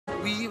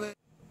We were.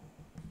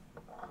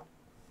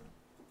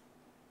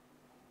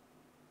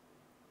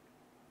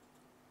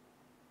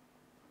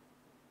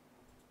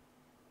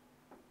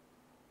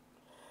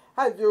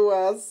 Hi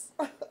viewers,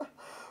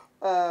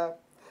 uh,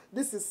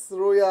 this is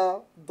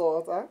Royal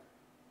Daughter.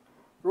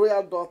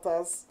 Royal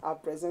Daughters are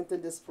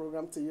presenting this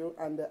program to you,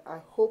 and I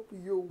hope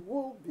you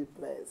will be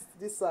blessed.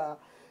 These are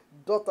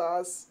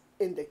Daughters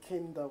in the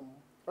Kingdom.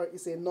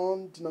 It's a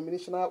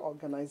non-denominational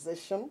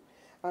organization,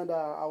 and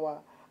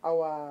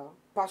our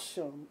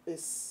passion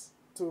is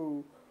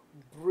to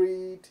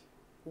breed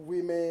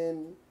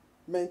women,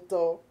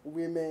 mentor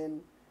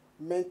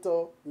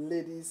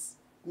ladies,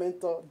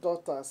 mentor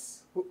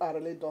daughters who are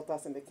really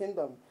daughters in the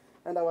kingdom.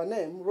 And our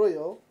name,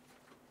 Royal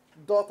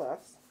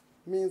Daughters,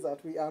 means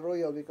that we are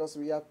royal because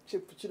we are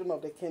children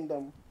of the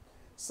kingdom.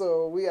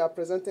 So we are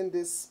presenting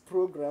this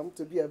program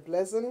to be a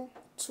blessing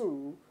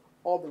to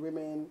all the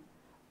women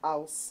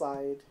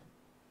outside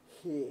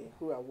here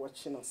who are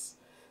watching us.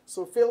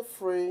 So feel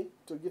free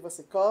to give us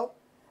a call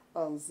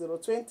on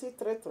 020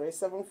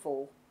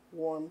 3374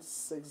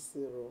 160.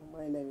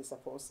 My name is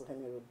Apostle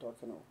Henry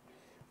Dokino.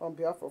 On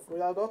behalf of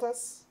Royal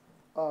Daughters,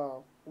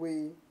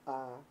 we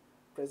are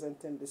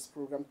presenting this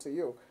program to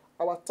you.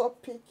 Our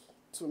topic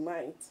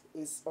tonight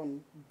is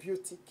on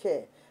beauty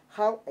care.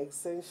 How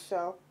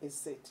essential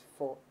is it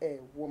for a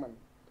woman?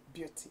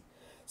 Beauty.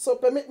 So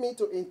permit me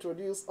to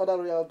introduce other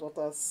Royal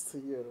Daughters to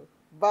you.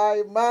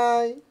 By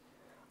my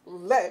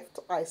left,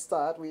 I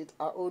start with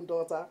our own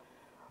daughter,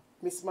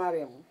 Miss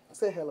Mariam.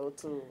 Say hello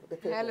to the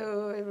people.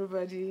 Hello,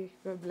 everybody.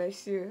 God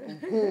bless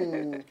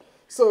you.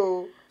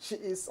 So she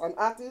is an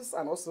artist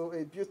and also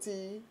a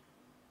beauty.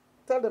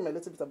 Tell them a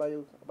little bit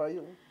about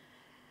you.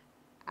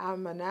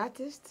 I'm an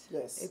artist.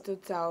 Yes. A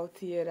total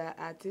theater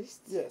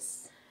artist.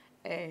 Yes.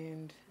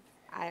 And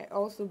I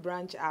also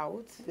branch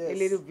out Yes. a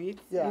little bit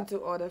Yeah.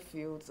 into other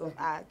fields of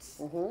arts,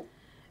 Mm-hmm.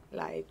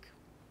 like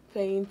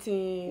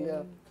painting,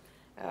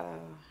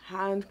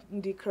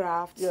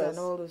 handicrafts, Yes. and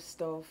all those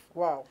stuff.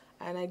 Wow.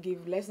 And I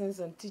give lessons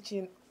on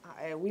teaching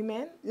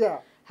women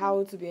Yeah.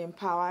 how to be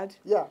empowered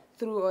Yeah.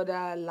 through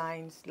other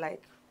lines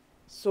like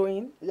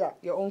sewing Yeah.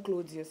 your own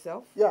clothes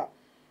yourself. Yeah.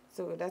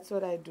 So that's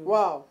what I do.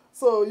 Wow.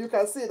 So you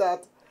can see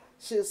that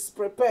she's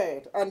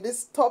prepared, and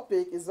this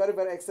topic is very,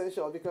 very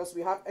essential because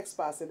we have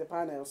experts in the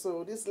panel.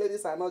 So these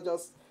ladies are not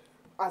just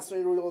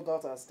answering Royal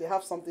Daughters. They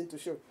have something to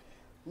show.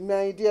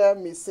 My dear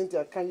Miss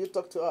Cynthia, can you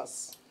talk to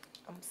us?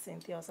 I'm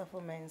Cynthia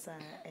Osafo-Mensah,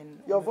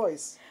 and Your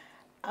voice.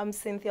 I'm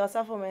Cynthia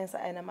Osafo-Mensah,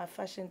 and I'm a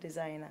fashion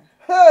designer.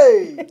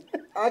 Hey,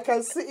 I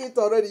can see it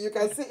already. You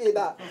can see it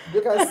now.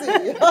 You can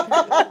see.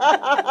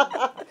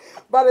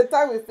 By the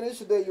time we finish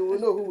today, you will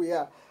know who we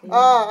are.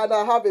 And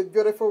I have a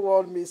beautiful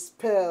one, Miss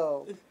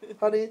Pearl.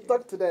 Honey,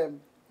 talk to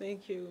them.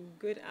 Thank you.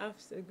 Good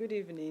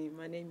evening.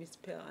 My name is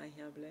Pearl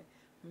Ahiable.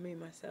 Me,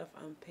 myself,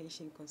 I'm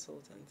pension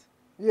consultant.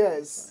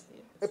 Yes.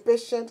 A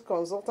patient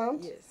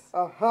consultant? Yes.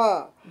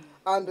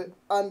 And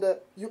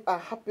you are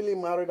happily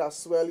married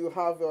as well. You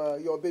have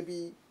your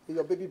baby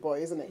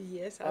boy, isn't it?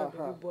 Yes, I have a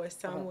baby boy,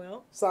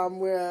 Samuel.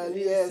 Samuel,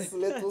 yes,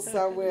 little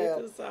Samuel.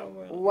 Little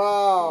Samuel.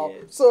 Wow.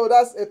 Yes. So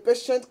that's a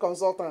patient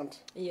consultant.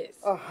 Yes.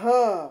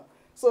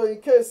 So in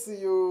case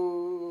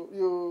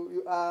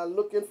you are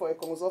looking for a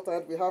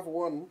consultant, we have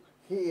one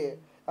here.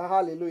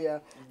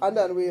 Hallelujah. And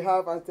then we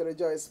have Auntie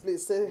Rejoice.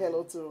 Please say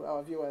hello to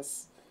our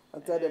viewers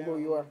and tell them who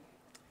you are.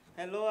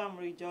 Hello, I'm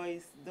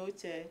Rejoice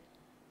Doche,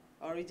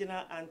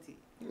 original auntie.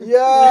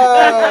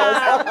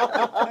 Yes.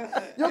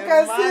 You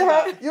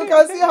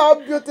can see how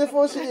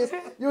beautiful she is.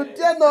 You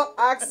dare not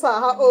ask her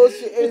how old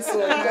she is, so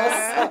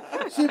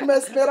because she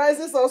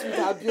mesmerizes us with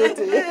her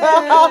beauty.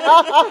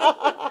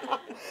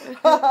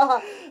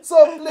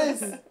 So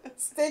please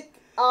stick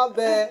out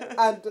there,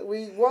 and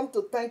we want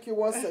to thank you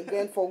once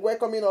again for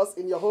welcoming us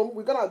in your home.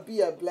 We're gonna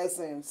be a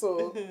blessing,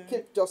 so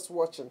keep just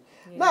watching.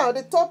 Yeah. Now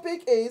the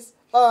topic is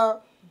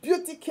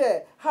beauty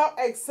care. How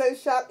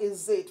essential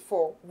is it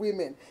for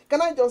women?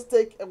 Can I just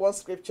take one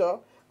scripture,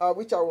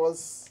 which I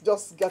was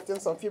just getting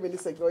some few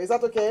minutes ago? Is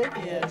that okay?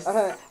 Yes.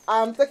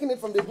 I'm taking it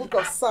from the book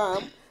of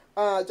Psalm,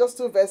 just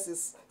 2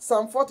 verses.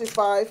 Psalm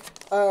 45,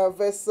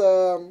 verse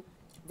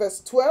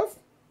 12,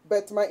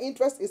 but my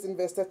interest is in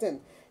verse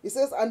 13. It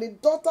says, "And the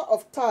daughter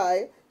of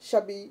Tyre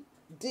shall be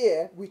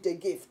dear with a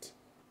gift.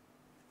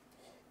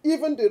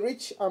 Even the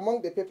rich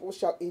among the people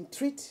shall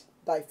entreat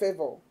thy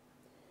favor."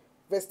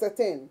 Verse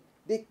 13,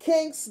 "The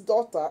king's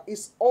daughter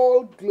is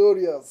all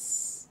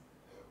glorious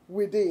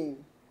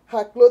within.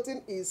 Her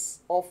clothing is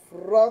of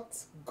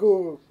wrought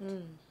gold."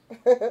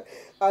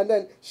 And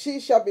then,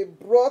 "She shall be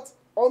brought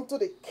unto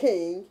the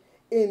king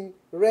in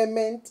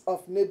raiment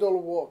of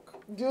needlework."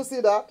 Do you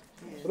see that?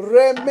 Yes.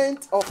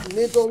 Raiment of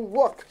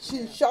needlework.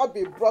 She shall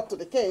be brought to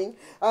the king.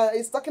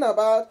 It's talking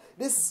about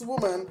this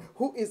woman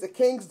who is the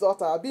king's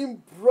daughter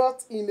being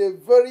brought in a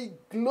very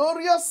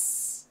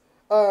glorious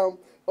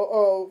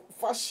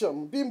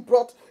fashion, being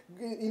brought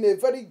in a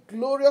very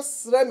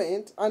glorious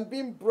raiment, and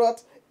being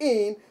brought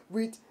in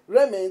with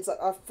raiments that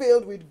are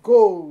filled with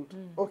gold.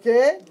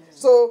 Okay?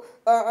 So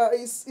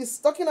it's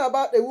talking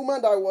about a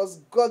woman that was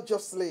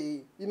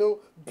gorgeously,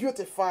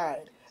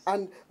 beautified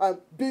and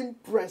being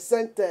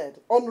presented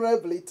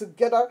honorably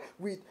together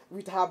with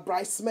her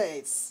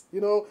bridesmaids.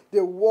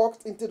 They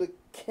walked into the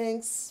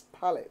king's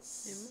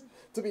palace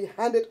to be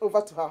handed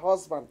over to her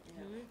husband.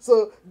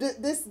 So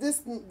this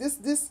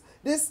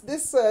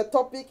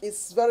topic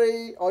is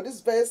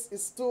this verse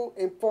is too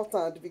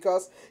important,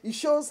 because it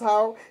shows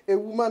how a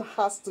woman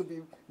has to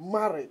be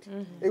married.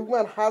 A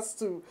woman has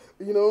to,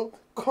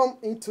 come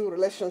into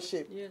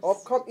relationship or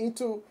come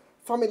into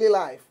family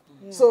life.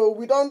 So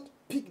we don't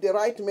pick the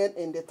right men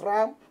in the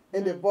tram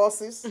and the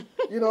buses.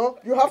 You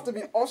have to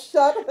be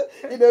ushered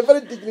in a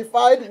very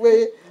dignified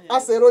way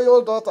as a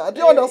royal daughter.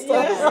 Do you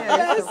understand?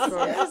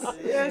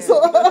 Yes.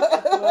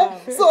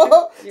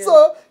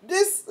 So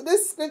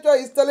this scripture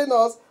is telling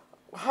us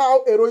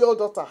how a royal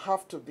daughter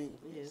have to be.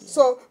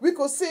 So we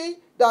could see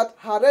that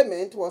her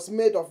raiment was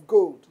made of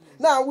gold.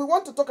 Now we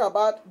want to talk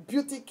about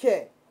beauty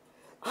care.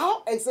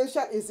 How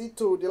essential is it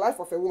to the life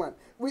of a woman?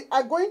 We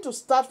are going to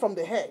start from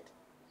the head.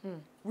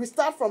 We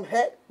start from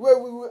head, where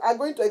we are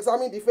going to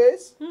examine the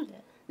face. And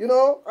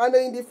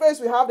then in the face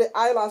we have the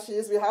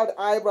eyelashes, we have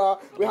the eyebrow,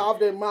 we have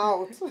the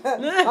mouth.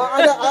 and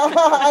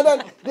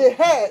then the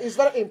hair is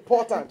very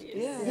important,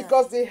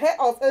 because the hair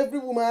of every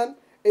woman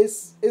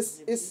is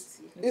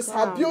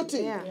her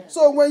beauty.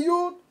 So when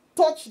you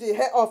touch the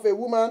hair of a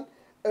woman,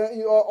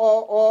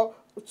 or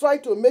try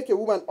to make a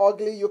woman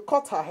ugly, you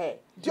cut her hair.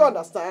 Do you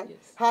understand?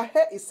 Her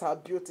hair is her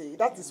beauty.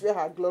 That is where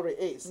her glory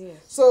is.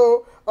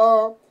 So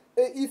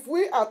if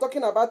we are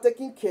talking about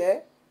taking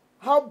care,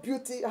 how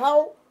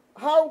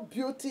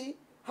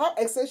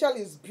essential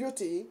is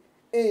beauty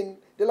in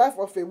the life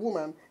of a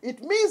woman,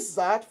 it means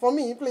that, for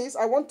me, please,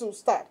 I want to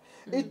start.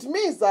 It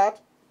means that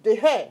the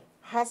hair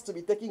has to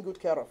be taken good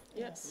care of.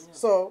 Yes.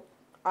 So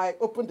I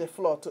open the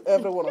floor to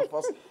every one of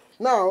us.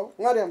 Now,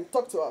 Mariam,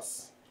 talk to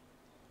us.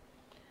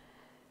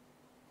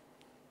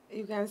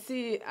 You can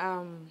see,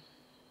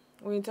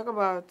 when you talk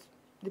about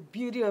the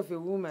beauty of a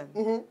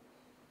woman,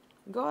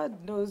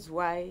 God knows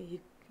why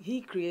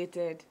he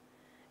created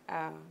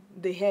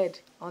the head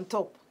on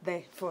top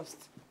there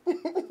first.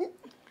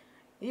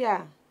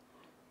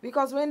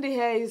 Because when the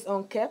hair is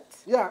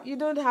unkept, you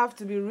don't have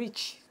to be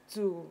rich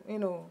to,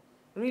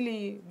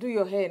 really do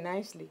your hair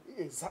nicely.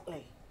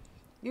 Exactly.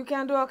 You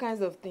can do all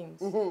kinds of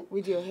things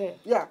with your hair.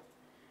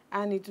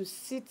 And it will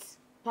sit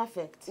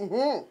perfect.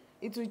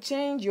 It will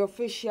change your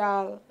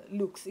facial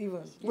looks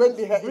even. When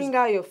the hair bring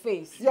out your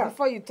face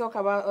before you talk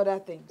about other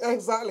things.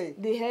 Exactly.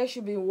 The hair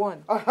should be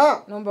one.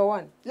 Number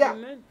one.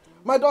 Amen.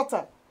 My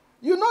daughter,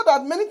 you know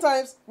that many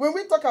times when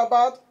we talk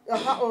about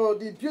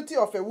the beauty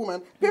of a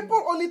woman,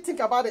 people only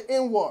think about the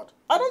inward.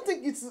 I don't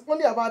think it's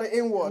only about the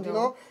inward,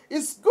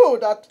 It's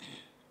good that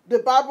the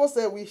Bible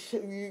says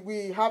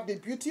we have the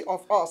beauty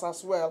of us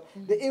as well.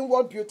 The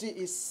inward beauty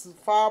is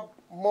far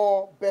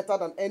more better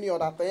than any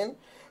other thing.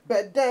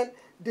 But then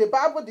the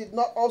Bible did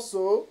not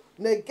also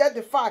negate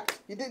the fact.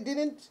 It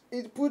didn't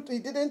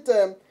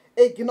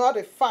ignore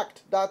the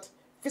fact that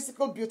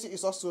physical beauty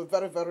is also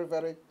very, very,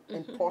 very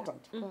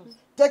important.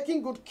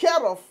 Taking good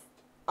care of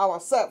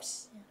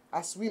ourselves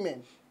as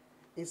women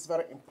is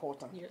very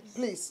important.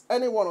 Please,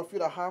 any one of you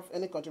that have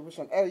any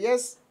contribution.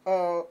 Yes,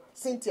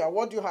 Cynthia,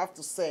 what do you have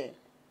to say?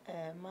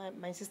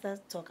 My sister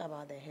talk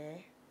about the hair.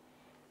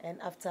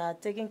 And after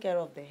taking care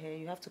of the hair,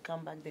 you have to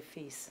come back the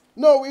face.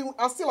 No, we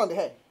are still on the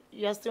hair.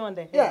 You're still on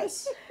the hair?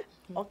 Yes.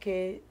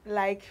 Okay,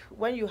 like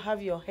when you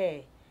have your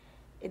hair,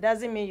 it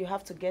doesn't mean you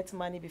have to get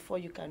money before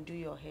you can do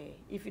your hair.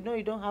 If you know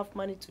you don't have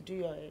money to do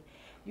your hair,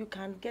 you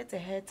can get a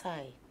hair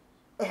tie.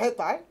 A hair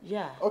tie?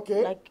 Yeah.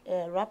 Okay. Like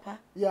a wrapper.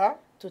 Yeah.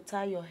 To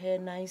tie your hair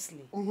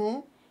nicely.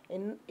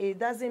 And it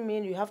doesn't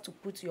mean you have to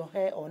put your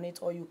hair on it,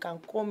 or you can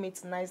comb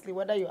it nicely,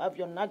 whether you have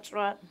your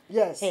natural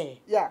hair.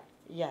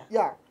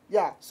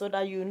 Yeah. So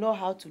that you know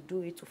how to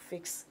do it to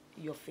fix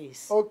your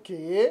face.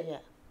 Okay. Yeah.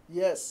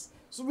 Yes.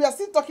 So we are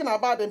still talking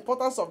about the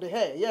importance of the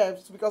hair.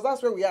 Yes, because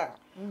that's where we are.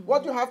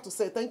 What do you have to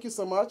say? Thank you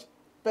so much.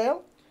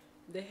 Pearl?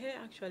 The hair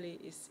actually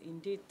is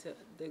indeed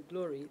the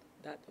glory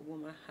that a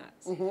woman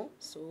has.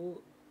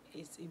 So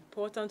it's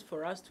important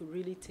for us to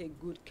really take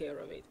good care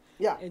of it.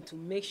 And to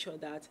make sure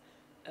that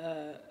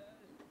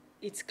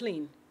it's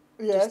clean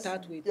to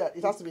start with. Yeah,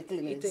 it has to be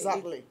clean,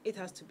 exactly. It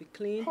has to be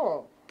clean,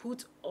 Oh.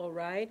 put all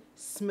right,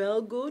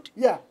 smell good.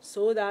 Yeah.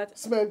 So that...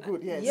 Smell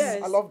good,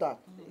 yes. I love that.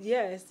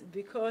 Yes,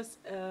 because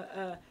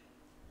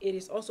it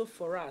is also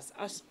for us,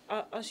 as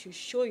you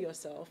show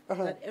yourself,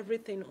 that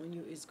everything on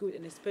you is good,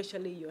 and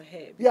especially your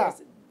hair.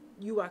 Because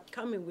you are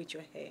coming with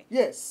your hair.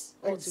 Yes,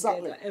 altogether.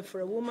 exactly. And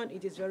for a woman,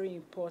 it is very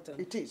important.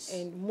 It is.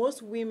 And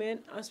most women,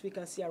 as we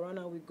can see around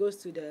now, we go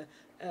to the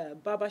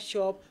barber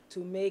shop to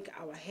make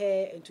our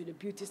hair and to the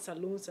beauty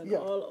salons and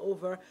all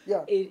over.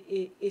 Yeah.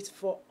 It's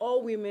for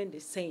all women the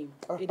same.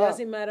 It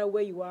doesn't matter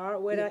where you are,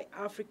 whether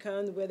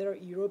African, whether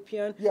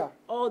European. Yeah.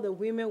 All the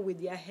women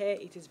with their hair,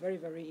 it is very,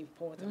 very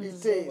important. It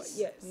so, is.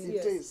 Yes.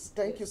 It is.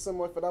 Thank you so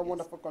much for that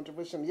wonderful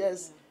contribution.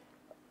 Yes.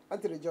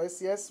 Auntie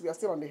Rejoice, yes, we are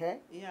still on the hair.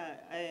 Yeah,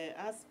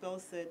 as Pearl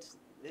said,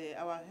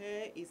 our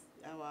hair is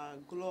our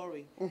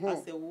glory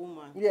as a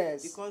woman.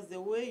 Yes. Because the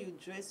way you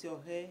dress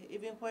your hair,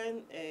 even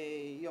when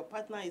your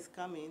partner is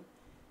coming,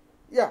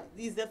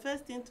 is the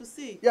first thing to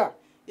see. Yeah.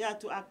 Yeah,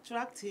 to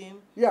attract him.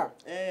 Yeah.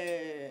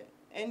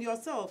 And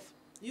yourself,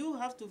 you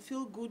have to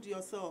feel good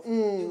yourself.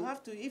 You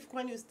have to,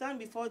 when you stand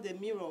before the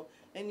mirror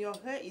and your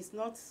hair is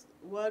not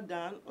well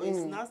done or it's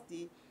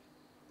nasty,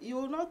 you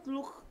will not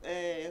look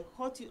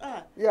what you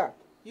are. Yeah.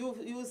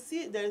 You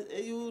see,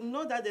 you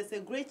know that there's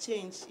a great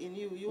change in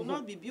you. You will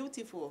not be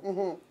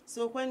beautiful.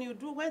 So when you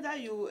do, whether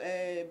you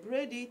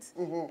braid it,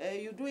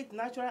 you do it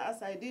natural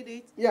as I did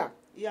it. Yeah.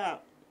 Yeah.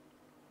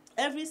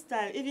 Every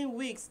style, even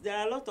wigs, there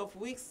are a lot of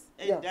wigs.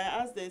 And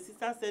as the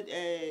sister said,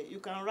 you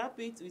can wrap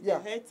it with a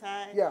hair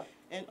tie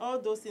and all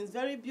those things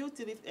very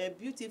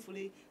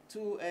beautifully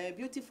to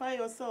beautify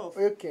yourself.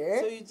 Okay.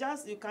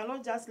 So you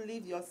cannot just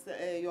leave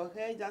your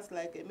hair just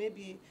like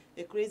maybe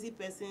a crazy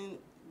person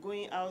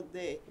going out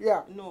there.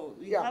 Yeah. No,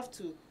 you have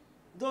to.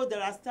 Though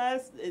there are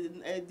styles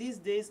these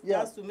days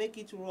just to make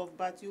it rough,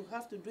 but you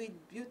have to do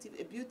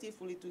it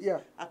beautifully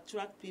to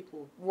attract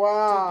people.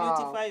 Wow.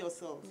 To beautify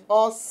yourself.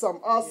 Awesome,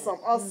 awesome,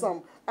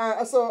 awesome.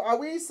 So are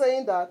we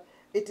saying that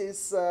it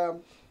is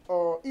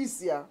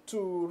easier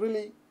to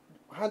really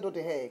handle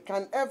the hair?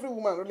 Can every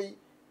woman really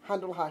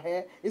handle her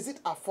hair? Is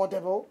it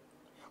affordable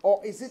or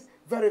is it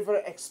very,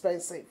 very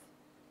expensive?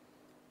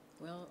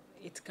 Well,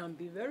 it can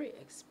be very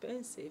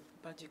expensive,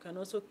 but you can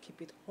also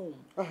keep it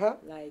home.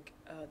 Like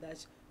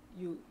that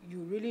you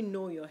really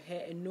know your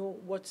hair and know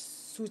what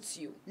suits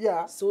you.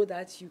 Yeah. So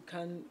that you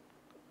can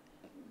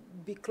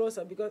be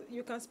closer, because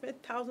you can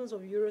spend thousands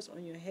of euros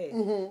on your hair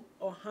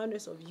or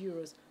hundreds of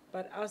euros.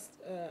 But as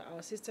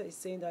our sister is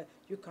saying, that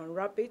you can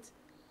wrap it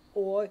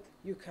or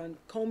you can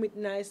comb it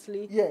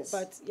nicely. Yes.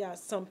 But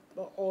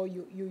or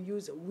you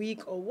use a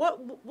wig or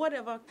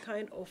whatever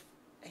kind of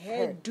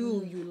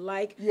hairdo you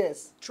like.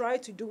 Yes. Try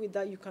to do it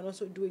that you can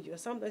also do it.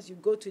 Sometimes you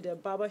go to the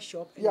barber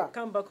shop and you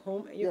come back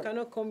home and you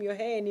cannot comb your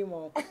hair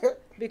anymore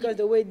because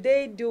the way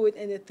they do it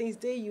and the things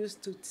they use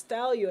to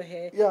style your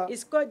hair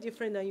is quite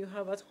different than you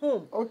have at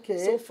home. Okay.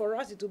 So for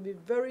us, it will be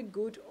very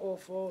good, or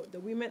for the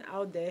women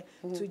out there,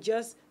 to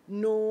just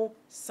know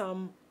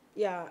some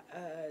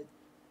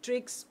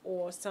tricks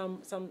or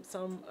some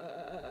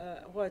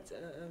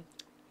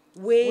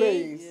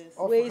ways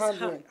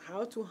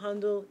how to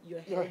handle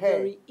your hair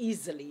very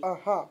easily.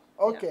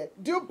 Okay.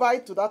 Do you buy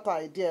to that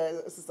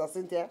idea, Sister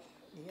Cynthia?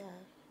 Yeah.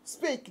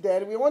 Speak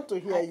then. We want to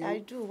hear you. I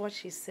do what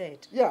she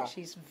said. Yeah.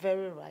 She's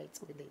very right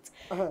with it.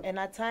 And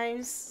at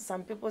times,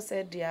 some people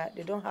said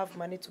they don't have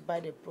money to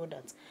buy the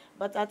products.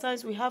 But at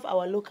times, we have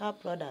our local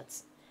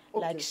products,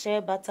 like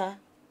shea butter.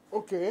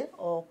 Okay.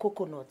 Or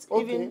coconut.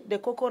 Okay. Even the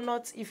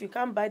coconut, if you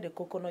can't buy the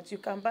coconut, you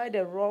can buy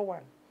the raw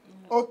one.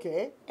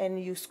 Okay.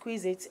 And you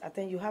squeeze it. I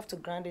think you have to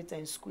grind it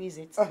and squeeze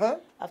it.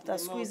 After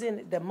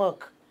squeezing the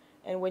milk,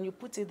 and when you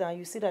put it down,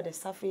 you see that the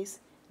surface,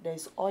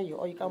 there's oil,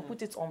 or you can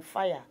put it on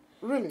fire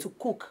to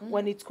cook.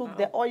 When it cooks,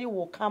 the oil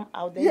will come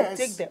out. Then you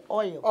take the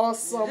oil.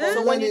 Awesome.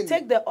 So when you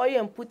take the oil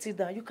and put it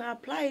down, you can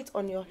apply it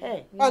on your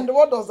hair. And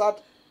what does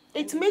that?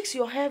 It makes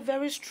your hair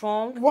very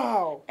strong.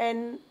 Wow.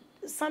 And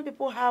some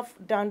people have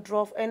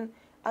dandruff, and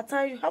at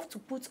times you have to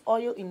put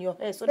oil in your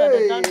hair so that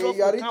the dandruff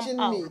will come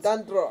out. Me,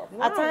 dandruff.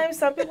 At times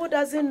some people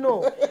doesn't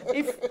know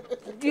if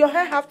your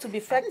hair have to be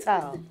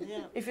fertile.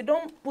 If you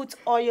don't put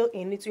oil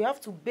in it, you have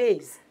to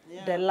base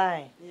the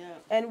line.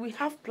 And we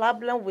have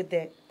problem with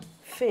the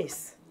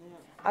face.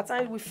 At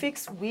times we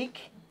fix wig.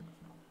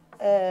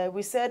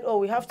 We said,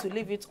 we have to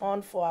leave it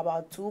on for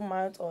about 2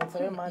 months or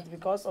 3 months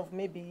because of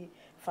maybe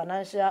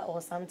financial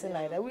or something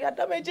like that. We are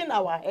damaging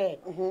our hair.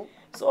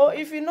 So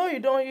if you know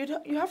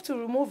you have to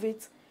remove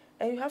it,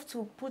 and you have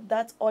to put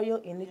that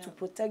oil in it to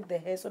protect the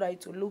hair so that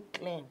it will look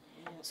clean,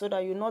 so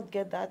that you not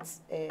get that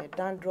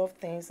dandruff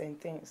things,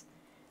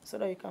 so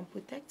that you can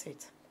protect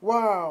it.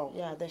 Wow.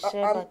 Yeah, the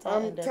shea butter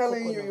I'm the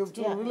telling coconut.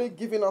 you've really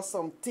given us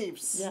some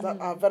tips that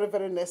are very,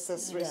 very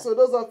necessary. Yeah. So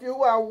those of you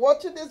who are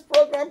watching this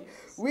program,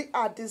 we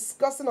are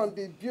discussing on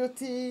the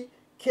beauty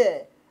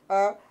care.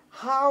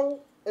 How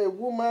a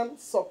woman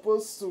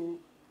supposed to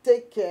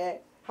take care,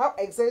 how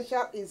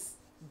essential is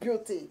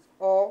beauty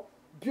or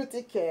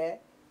beauty care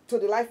to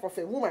the life of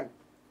a woman.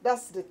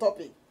 That's the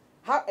topic.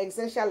 How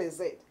essential is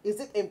it? Is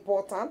it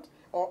important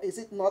or is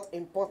it not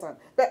important?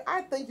 But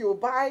I think you'll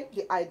buy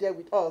the idea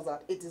with us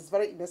that it is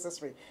very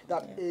necessary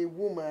that a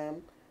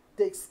woman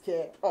takes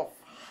care of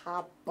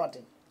her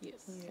body.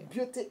 Yes.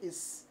 Beauty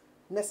is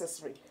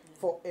necessary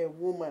for a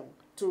woman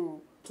to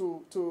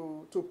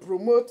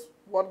promote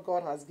what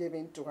God has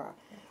given to her.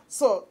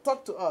 So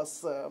talk to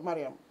us,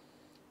 Mariam.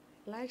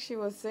 Like she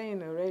was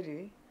saying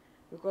already,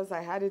 because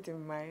I had it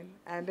in mind,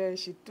 and then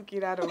she took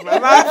it out of my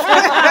mouth.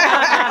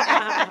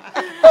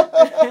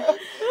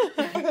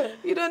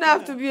 You don't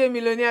have to be a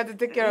millionaire to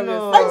take care of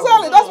yourself.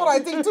 Exactly, that's what I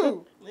think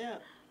too. Yeah.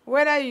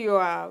 Whether you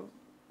are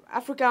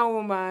African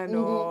woman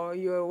or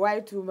you're a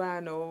white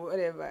woman or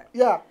whatever.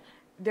 Yeah.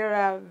 There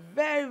are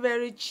very,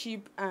 very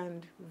cheap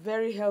and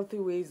very healthy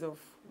ways of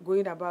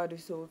going about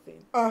this whole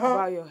thing,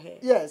 about your hair.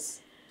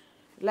 Yes.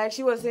 Like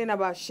she was saying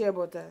about shea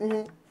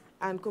butter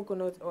and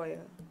coconut oil.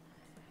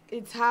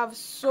 It has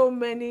so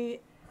many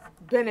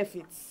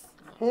benefits.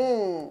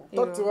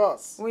 Talk to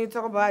us. When you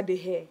talk about the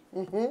hair.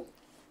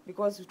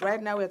 Because right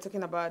now we're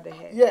talking about the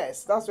hair.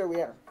 Yes, that's where we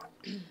are.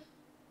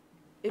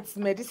 It's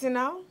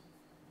medicinal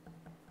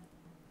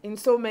in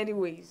so many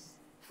ways.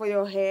 For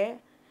your hair,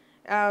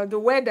 the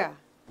weather,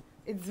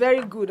 it's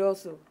very good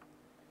also.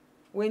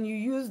 When you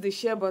use the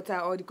shea butter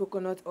or the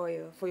coconut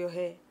oil for your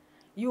hair,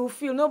 you will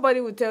feel, nobody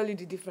will tell you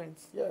the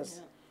difference. Yes.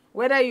 Yeah.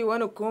 Whether you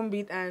want to comb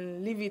it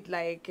and leave it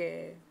like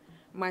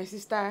my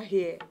sister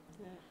here,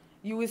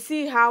 you will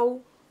see how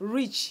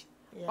rich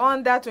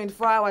under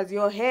 24 hours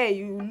your hair,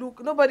 you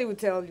look, nobody will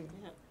tell you.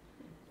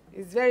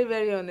 It's very,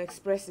 very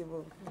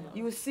unexpressible.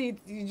 You will see it,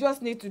 you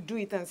just need to do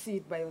it and see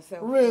it by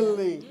yourself.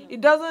 Really?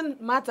 It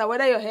doesn't matter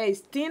whether your hair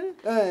is thin,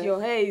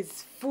 your hair is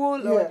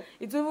full, or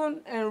it will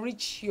even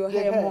enrich your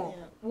hair more.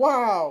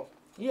 Wow.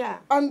 Yeah.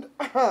 And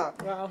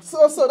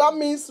so that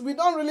means we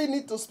don't really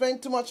need to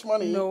spend too much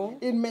money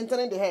in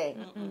maintaining the hair.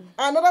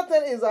 Another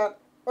thing is that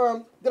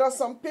there are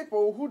some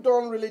people who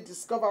don't really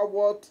discover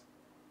what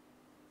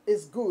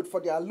is good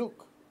for their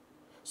look.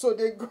 So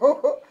they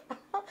go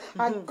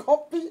and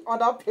copy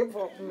other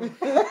people.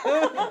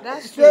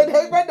 That's true.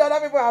 They went to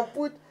other people and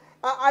put.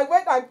 I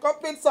went and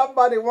copied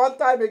somebody one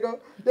time ago.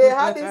 They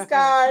had this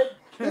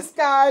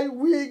guy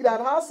wig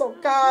that has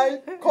some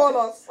kind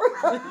colors.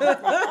 My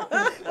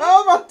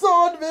husband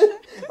told me.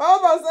 My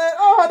husband said,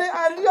 "Oh, honey,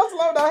 I just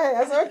love that hair."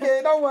 I said,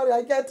 "Okay, don't worry,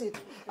 I get it."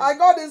 I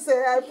got this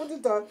hair, I put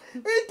it on.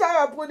 Each time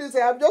I put this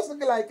hair, I'm just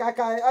looking like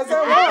Kakai. I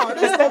said, "Wow,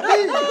 this is not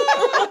me."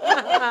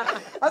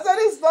 I said,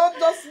 "It's not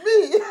just me."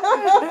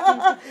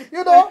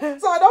 You know,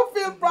 so I don't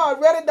feel proud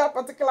wearing that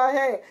particular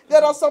hair.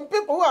 There are some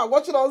people who are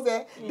watching us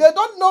there, they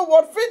don't know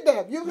what fit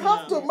them. You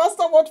have to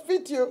master what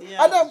fit you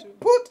and then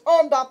put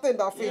on that thing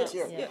that fits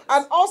you. Yes.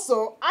 And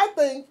also, I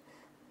think,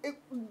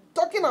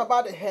 talking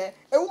about the hair,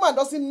 a woman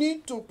doesn't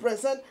need to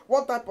present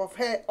one type of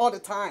hair all the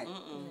time.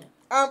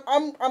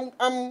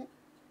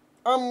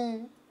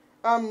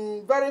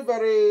 I'm very,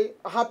 very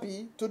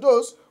happy to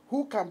those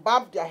who can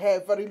barb their hair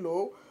very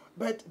low,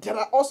 but there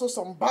are also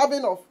some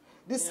barbing of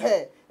this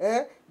hair.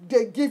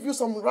 They give you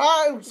some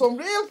real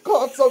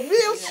cuts, some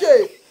real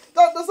shape.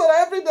 So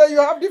every day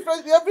you have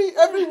different,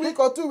 every week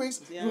or 2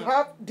 weeks, you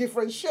have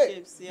different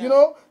shapes. You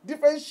know,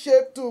 different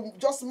shape to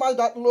just match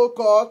that low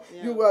cut.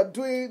 You are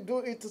do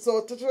it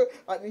so,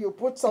 and you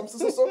put some,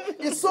 so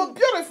it's so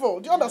beautiful.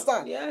 Do you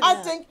understand?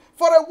 I think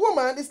for a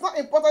woman, it's not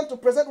important to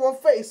present one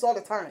face all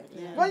the time.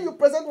 When you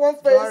present one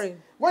face,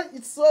 when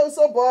it's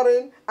so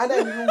boring, and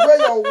then you wear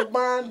your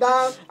man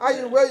down, and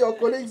you wear your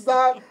colleagues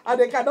down, and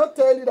they cannot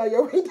tell you that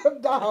you're wearing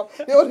them down.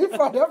 They only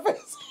frown their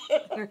face.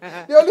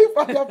 They only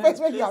frown their face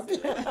when you appear.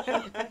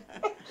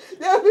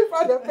 They only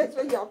frown their face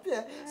when you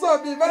appear. So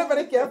be very,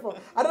 very careful.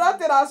 Another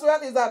thing as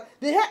well is that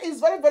the hair is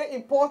very, very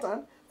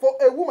important for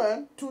a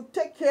woman to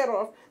take care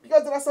of,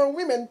 because there are some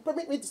women,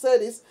 permit me to say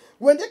this,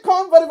 when they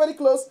come very, very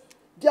close,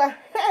 their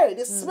hair,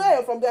 the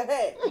smell from their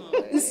hair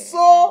is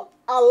so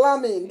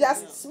alarming. They are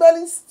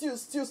smelling stew.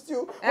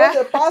 When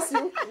they pass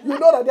you, you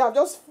know that they have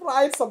just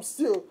fried some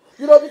stew.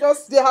 You know,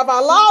 because they have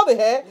allowed the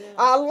hair,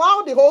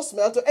 allowed the whole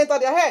smell to enter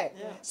their hair.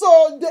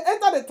 So they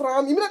enter the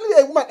tram, immediately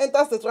a woman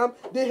enters the tram,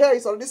 the hair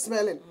is already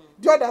smelling.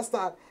 Do you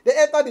understand? They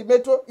enter the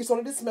metro, it's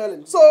already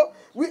smelling. So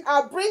we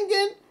are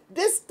bringing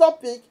this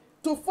topic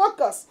to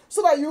focus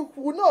so that you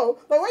will know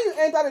that when you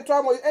enter the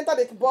tram or you enter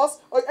the bus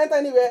or you enter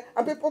anywhere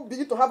and people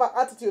begin to have an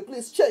attitude,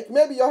 please check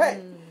maybe your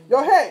hair.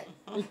 Your hair.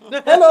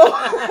 Hello.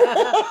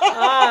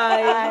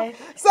 Hi.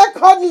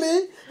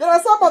 Secondly, there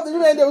are some of the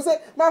women, they will say,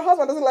 "My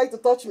husband doesn't like to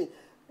touch me."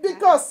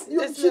 Because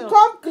she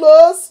come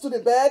close to the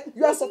bed,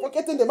 you are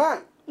suffocating the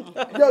man. He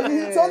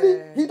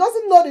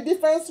doesn't know the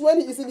difference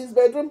when he is in his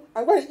bedroom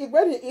and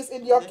when he is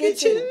in your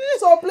kitchen.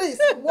 So please,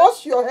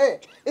 wash your hair.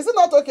 Is it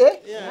not okay?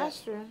 Yeah.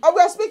 That's true. And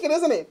we are speaking,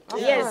 isn't it?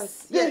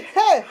 Yes. The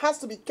hair has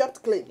to be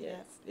kept clean.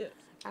 Yes.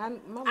 And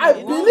Mama, I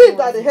believe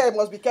that the hair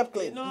must be kept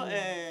clean. You know,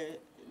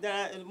 there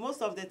are,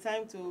 most of the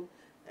time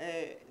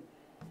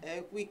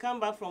we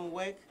come back from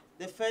work,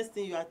 the first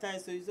thing you are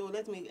tired, so you say, "Oh,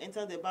 let me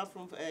enter the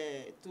bathroom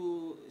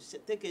to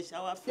take a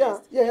shower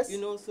first." You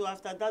know, so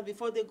after that,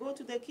 before they go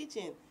to the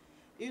kitchen,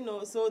 you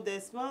know, so the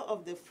smell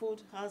of the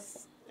food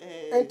has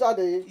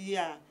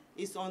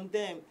it's on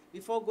them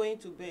before going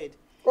to bed.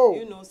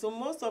 You know, so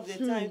most of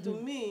the time, to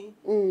me,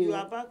 you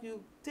are back,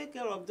 you take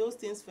care of those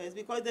things first,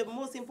 because the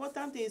most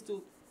important thing is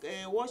to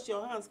wash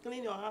your hands,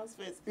 clean your hands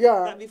first.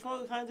 Yeah. That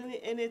before handling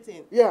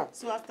anything. Yeah.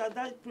 So after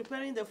that,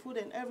 preparing the food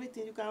and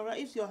everything, you can,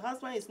 if your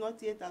husband is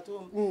not yet at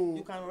home,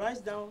 you can rush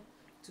down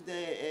to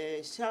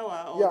the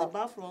shower or the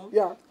bathroom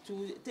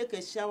to take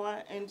a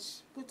shower and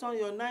put on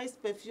your nice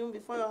perfume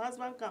before your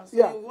husband comes. So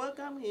you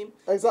welcome him.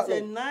 Exactly.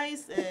 It's a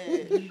nice smell,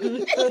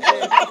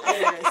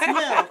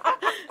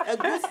 a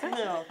good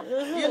smell.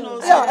 You know,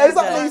 so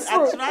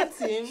exactly. attract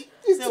him.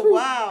 Say,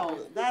 wow,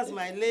 that's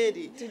my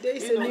lady. Today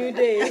is a new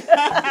day.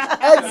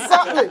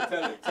 Exactly.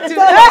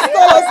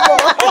 Tell us more.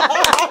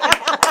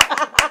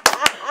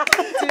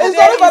 It's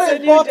very, very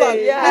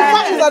important. Yeah. The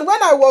fact is that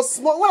when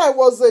I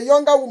was a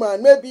younger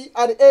woman, maybe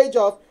at the age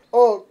of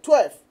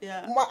 12,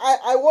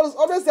 I was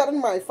always telling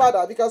my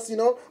father, because, you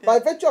know, by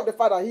virtue of the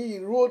fact that he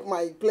ruled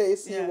my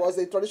place, he was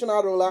a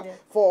traditional ruler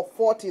for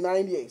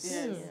 49 years.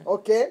 Yes.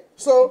 Okay?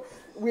 So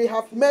we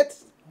have met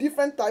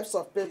different types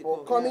of people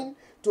coming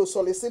to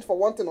solicit for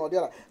one thing or the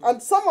other.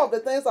 And some of the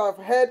things I've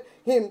heard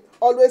him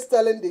always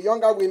telling the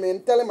younger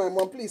women, telling my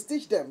mom, please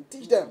teach them.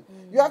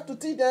 You have to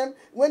teach them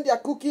when they are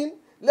cooking.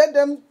 Let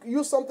them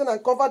use something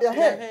and cover their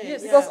hair.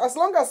 Yes, because as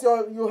long as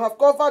you have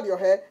covered your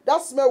hair,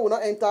 that smell will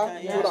not enter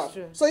through that.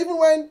 True. So even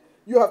when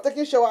you have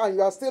taken shower and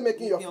you are still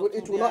making your food,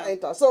 it will not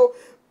enter. So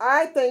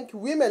I think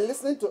women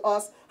listening to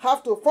us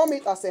have to form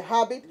it as a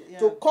habit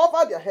to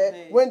cover their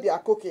hair when they are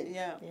cooking.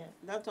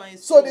 That one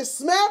is so the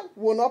smell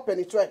will not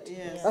penetrate.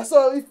 Yes. And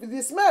so if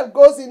the smell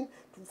goes in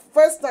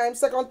first time,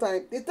 second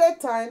time, the third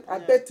time, I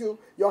bet you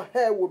your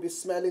hair will be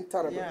smelling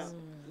terrible.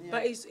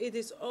 But it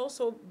is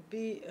also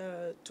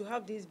to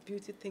have this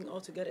beauty thing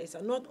all together. It's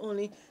not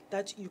only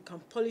that you can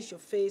polish your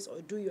face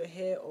or do your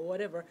hair or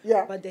whatever,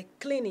 but the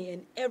cleaning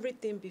and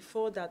everything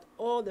before that,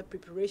 all the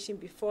preparation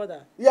before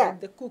that, and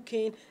the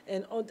cooking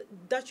and all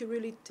that you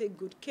really take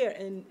good care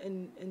and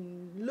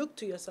look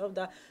to yourself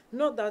that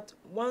not that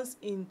once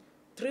in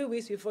 3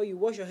 weeks before you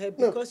wash your hair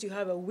because you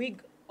have a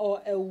wig or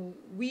a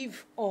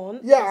weave on,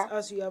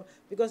 as you have,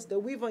 because the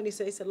weave on is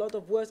a lot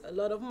of work, a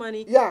lot of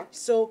money.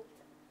 So.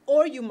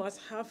 Or you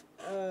must have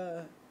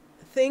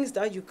things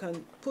that you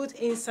can put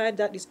inside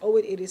that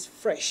it is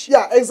fresh.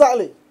 Yeah,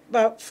 exactly.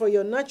 But for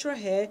your natural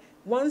hair,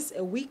 once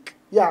a week,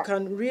 you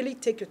can really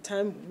take your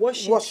time,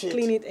 wash it,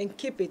 clean it, and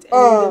keep it.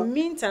 And in the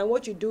meantime,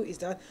 what you do is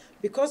that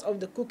because of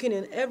the cooking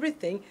and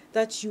everything,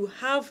 that you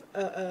have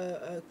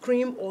a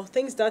cream or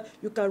things that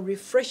you can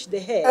refresh the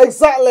hair.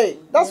 Exactly.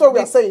 That's what we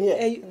are saying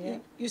here.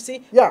 You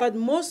see? But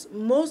most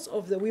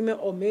of the women,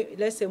 or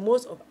let's say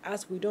most of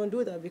us, we don't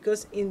do that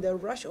because in the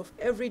rush of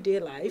everyday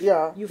life,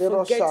 you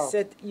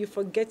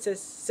forget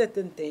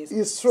certain things.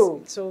 It's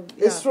true. So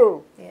it's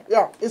true.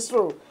 Yeah, it's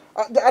true.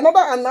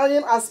 Another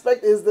annoying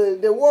aspect is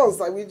the ones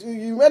that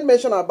you made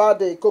mention about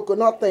the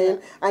coconut thing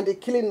and the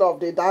killing of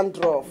the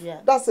dandruff.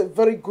 That's a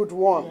very good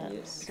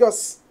one.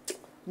 Because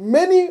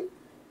many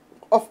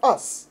of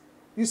us,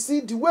 you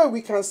see the way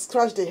we can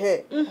scratch the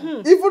hair,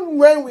 even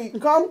when we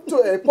come to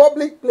a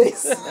public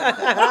place.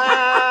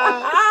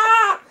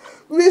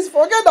 We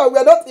forget that we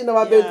are not in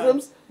our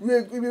bedrooms.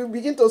 We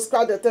begin to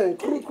scratch the thing.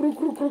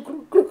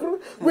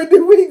 With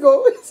the wig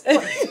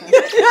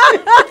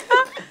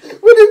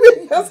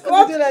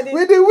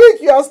with the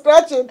wig you are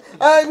scratching.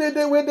 And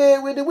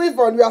with the weave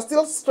on, you are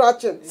still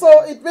scratching.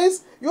 So it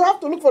means you have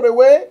to look for a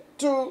way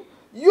to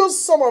use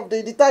some of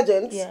the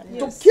detergents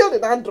to kill the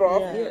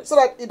dandruff so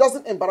that it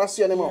doesn't embarrass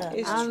you anymore.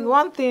 And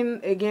one thing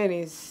again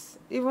is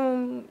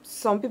even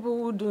some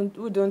people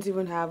who don't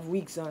even have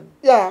wigs on.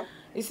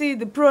 You see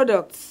the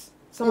products.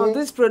 Some of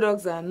these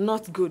products are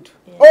not good.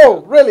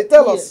 Oh, really?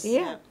 Tell us.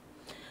 Yeah.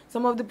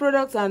 Some of the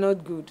products are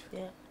not good.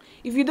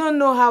 If you don't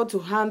know how to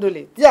handle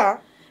it,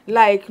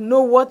 like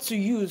know what to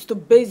use to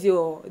base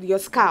your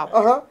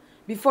scalp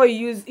before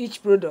you use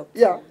each product,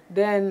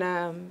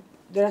 then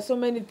there are so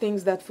many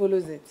things that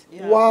follows it.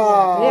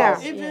 Wow.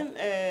 Even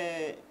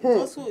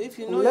also, if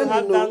you know you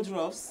have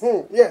dandruffs,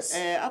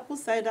 apple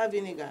cider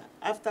vinegar.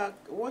 After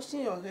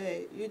washing your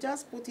hair, you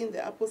just put in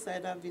the apple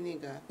cider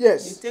vinegar. You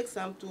take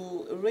some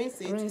to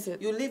rinse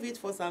it. You leave it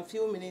for some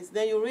few minutes.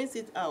 Then you rinse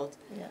it out.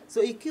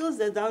 So it kills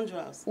the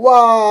dandruffs.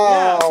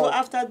 Wow. So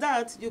after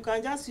that, you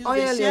can just use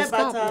the shea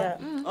butter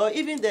or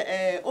even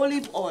the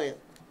olive oil.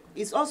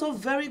 It's also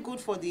very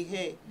good for the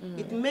hair.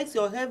 It makes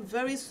your hair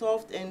very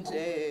soft and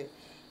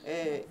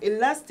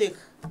elastic,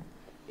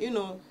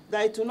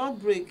 that it will not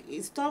break.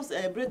 It stops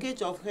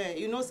breakage of hair.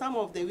 Some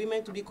of the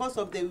women, because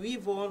of the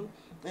weave on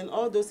and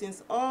all those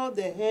things, all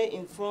the hair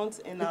in front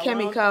and the around,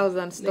 chemicals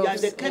and stuff.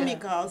 The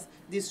chemicals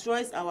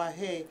destroys our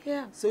hair.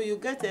 So you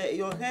get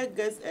your hair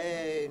gets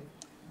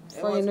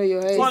your hair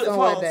is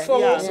somewhere there.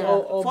 Falls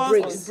or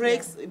breaks.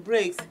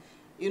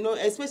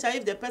 Especially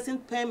if the person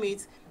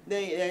permits,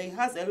 it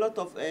has a lot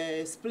of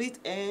split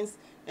ends.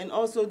 And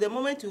also, the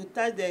moment you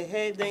touch the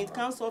hair, then it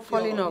comes off.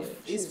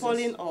 It's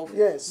falling off.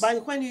 Yes.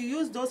 But when you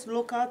use those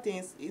local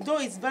things, though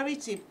it's very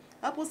cheap,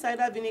 apple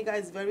cider vinegar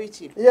is very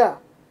cheap.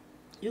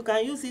 You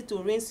can use it to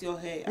rinse your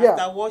hair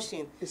after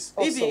washing. It's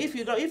awesome.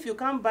 If you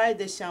can't buy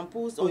the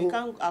shampoos or you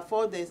can't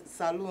afford the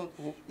salon,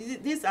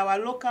 these our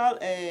local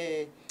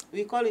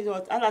we call it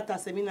what? Alata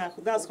semina.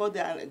 That's what the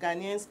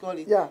Ghanaians call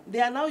it. Yeah.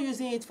 They are now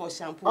using it for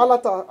shampoo.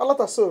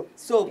 Alata soap.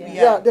 Soap,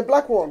 Yeah, the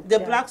black one. The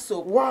black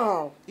soap.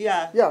 Wow.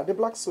 Yeah. Yeah, the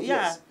black soap,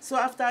 Yeah. yes. So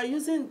after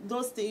using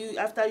those things,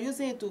 after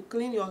using it to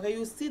clean your hair,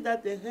 you see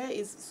that the hair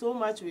is so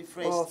much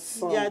refreshed.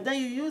 Awesome. Yeah, then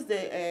you use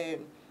the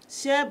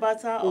shea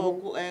butter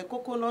or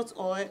coconut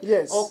oil,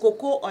 yes, or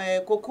cocoa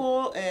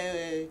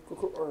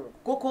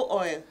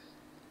oil.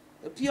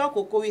 Pure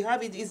cocoa, we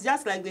have it. It's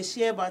just like the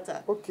shea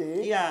butter.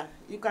 Okay. Yeah,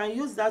 you can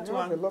use that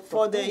one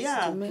for the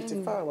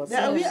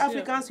we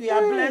Africans, we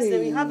are blessed.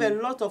 We have a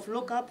lot of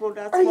local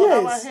products for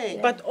our hair.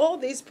 But all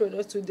these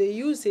products, they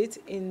use it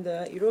in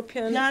the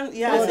European. They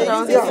use it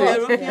in the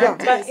European.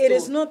 But it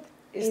is not.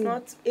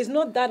 It's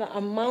not that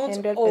amount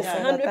of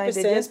 100%.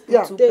 They just put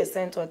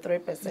 2% or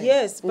 3%.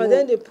 Yes, but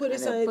then they put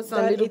it on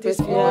that it is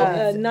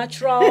all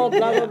natural,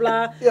 blah blah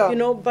blah. You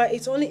know, but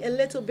it's only a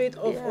little bit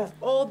of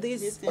all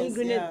these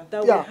ingredients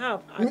that we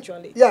have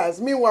actually. Yes.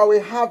 Meanwhile, we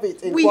have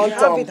it in quantum,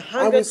 have it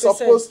 100%. and we're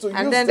supposed to use it.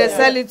 And then they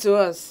sell it to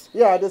us.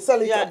 Yeah, they sell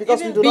it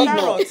because we do not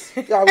know.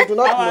 Yeah, we do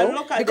not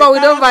know because we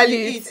don't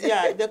value it.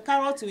 Yeah, the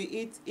carrot we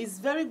eat is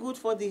very good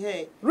for the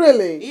hair.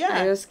 Really? Yeah.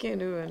 And your skin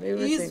even.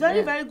 It's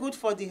very good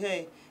for the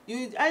hair.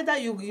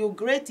 You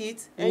grate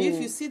it, and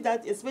if you see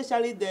that,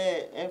 especially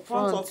the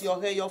front of your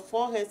hair, your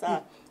foreheads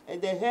are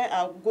the hair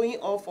are going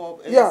off or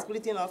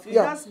splitting off. You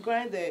just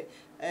grind the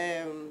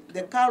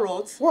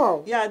carrot.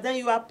 Wow. Yeah, then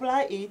you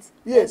apply it.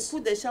 Yes.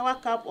 And put the shower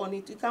cap on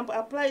it. You can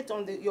apply it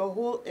on your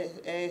whole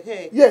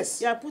hair.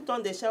 Yes. Yeah, put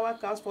on the shower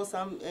caps for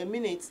some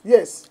minutes.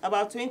 Yes.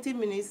 About 20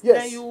 minutes.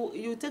 Yes. Then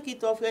you take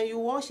it off and you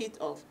wash it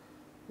off.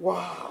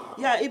 Wow.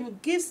 Yeah,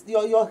 it gives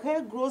your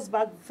hair grows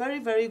back very,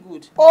 very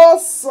good.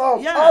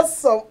 Awesome. Yeah.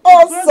 Awesome.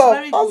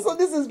 Awesome.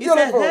 This is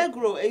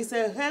beautiful. It's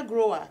a hair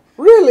grower.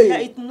 Really? Yeah,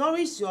 it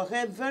nourishes your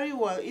hair very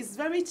well. It's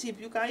very cheap.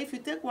 If you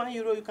take €1,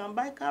 you can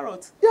buy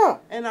carrots. Yeah.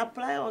 And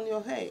apply on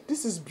your hair.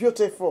 This is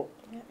beautiful.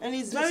 And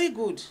it's very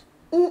good.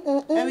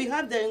 And we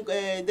have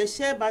the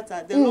shea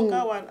butter, the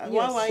local one,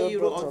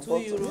 €1 or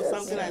 €2,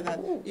 something like that.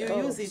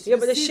 You use it. Yeah,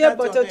 but the shea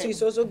butter too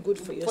is also good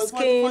for your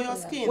skin. For your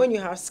skin. When you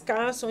have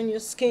scars on your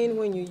skin,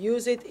 when you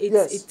use it,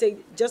 it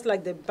takes just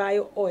like the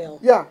bio oil.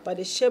 Yeah. But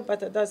the shea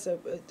butter,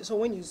 so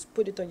when you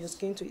put it on your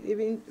skin to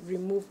even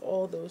remove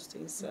all those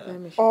things.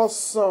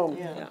 Awesome.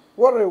 Yeah.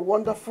 What a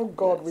wonderful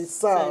God we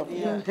serve.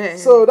 Yeah.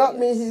 So that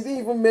means he didn't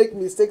even make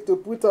mistake to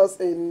put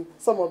us in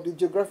some of the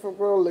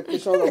geographical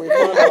locations that we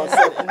found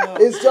ourselves.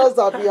 It's just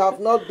that we have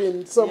not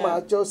been so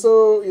much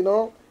also,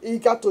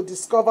 eager to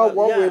discover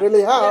what we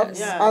really have.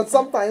 And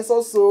sometimes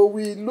also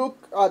we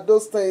look at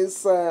those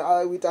things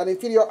with an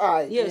inferior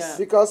eye. Yes.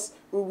 Because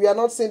we are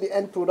not seeing the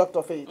end product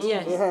of it.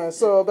 Yes.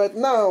 So, but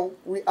now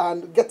we are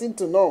getting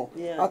to know.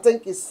 I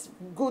think it's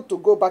good to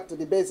go back to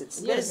the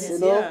basics. Yes.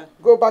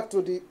 Go back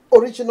to the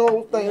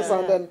original things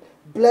and then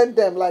blend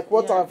them like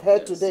what I've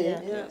heard today.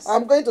 Yes.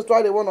 I'm going to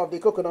try the one of the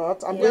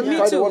coconut. I'm going to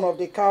try the one of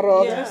the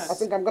carrot. Yes. I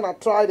think I'm going to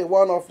try the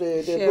one of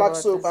the black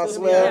soap as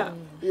well.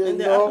 And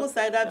the apple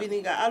cider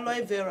vinegar,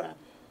 aloe vera,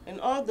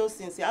 and all those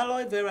things. The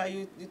aloe vera,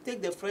 you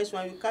take the fresh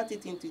one, you cut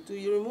it into two,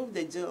 you remove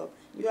the gel,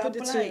 you put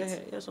apply it in your it.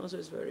 hair. Yes, also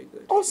is very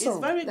good. Awesome. It's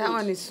very good. That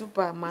one is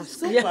super mask.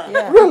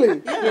 Super.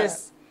 Really? Yeah.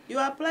 Yes. You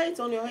apply it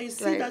on your hair, you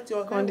see Like that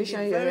your hair will be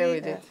condition your hair very...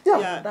 with it.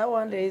 Yeah. That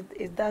one,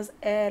 it does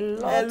a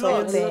lot lot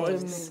of of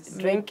things. things.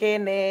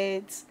 Drinking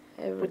it,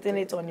 putting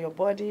it on your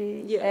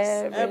body.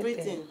 Yes,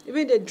 everything.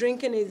 Even the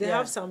drinking is, they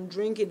have some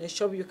drink in the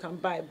shop you can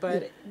buy,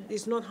 but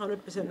it's not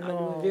 100%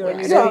 aloe vera. When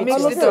you So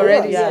mix it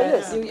already.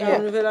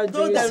 Aloe vera,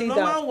 Though you the see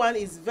normal that? one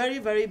is very,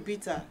 very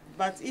bitter.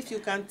 But if you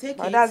can take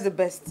it... That's the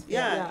best.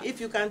 Yeah, if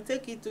you can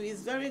take it too,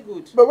 it's very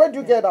good. But where do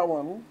you get that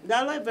one? The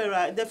aloe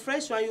vera, the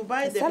fresh one, you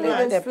buy the Sell it in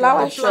plant. the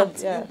flower shop.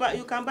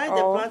 You can buy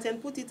the plant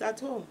and put it at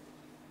home.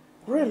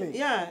 Really?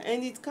 Yeah,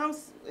 and it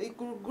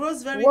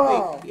grows very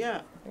Wow. quick.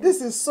 Yeah.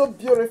 This is so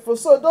beautiful.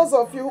 So those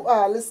of you who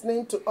are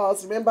listening to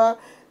us, remember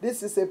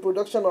this is a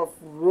production of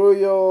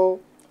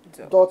Royal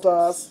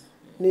Daughters,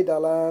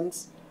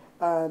 Netherlands,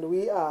 and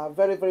we are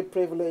very, very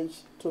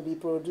privileged to be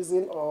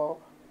producing or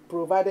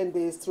providing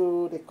this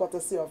through the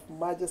courtesy of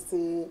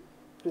Majesty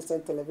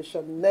Christian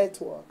Television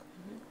Network.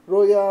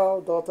 Royal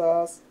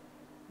Daughters,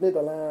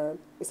 Netherlands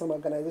is an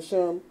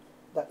organization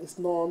that is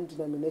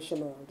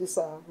non-denominational. These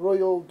are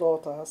royal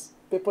daughters,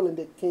 people in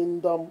the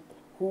kingdom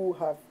who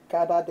have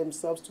gathered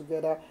themselves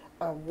together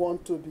and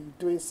want to be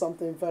doing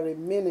something very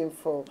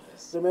meaningful.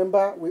 Yes.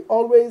 Remember, we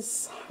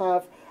always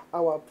have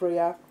our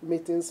prayer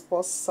meetings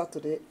first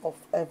Saturday of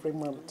every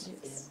month.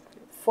 Yes.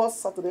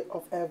 First Saturday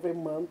of every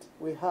month,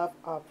 we have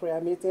our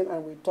prayer meeting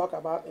and we talk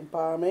about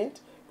empowerment.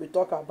 We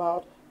talk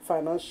about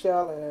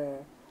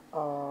financial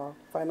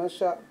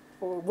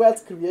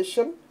wealth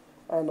creation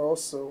and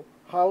also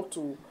how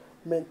to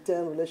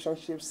maintain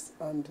relationships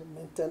and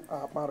maintain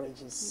our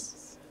marriages.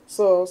 Yes.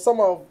 So some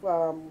of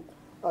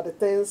the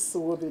things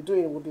we'll be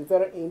doing will be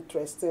very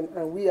interesting,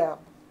 and we are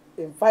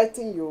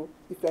inviting you,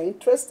 if you're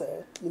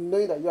interested in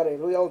knowing that you are a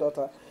royal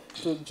daughter,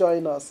 to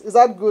join us. Is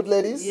that good,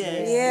 ladies?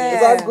 Yes. Yeah.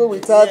 Is that good? We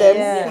tell them.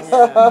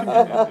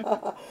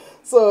 Yeah.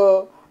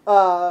 So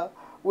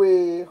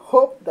we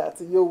hope that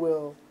you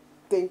will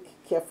think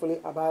carefully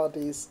about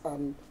this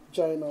and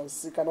join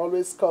us. You can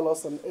always call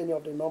us on any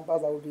of the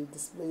numbers that will be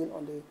displaying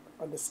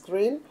on the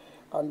screen,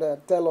 and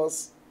tell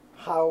us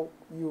how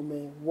you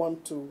may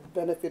want to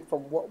benefit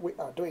from what we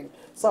are doing.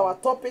 So our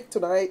topic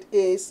tonight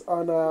is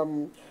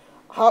on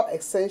how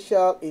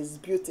essential is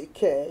beauty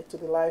care to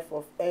the life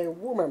of a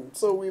woman.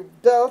 So we've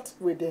dealt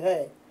with the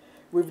hair.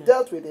 We've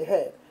dealt with the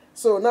hair.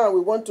 So now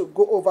we want to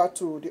go over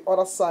to the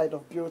other side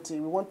of beauty.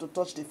 We want to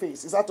touch the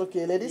face. Is that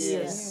okay, ladies?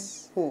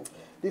 Yes.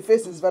 The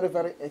face is very,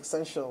 very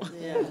essential.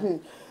 Yeah.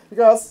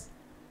 Because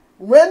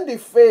when the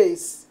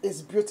face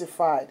is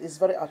beautified, it's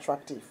very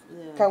attractive.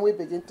 Yeah. Can we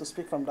begin to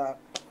speak from that?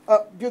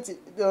 Beauty.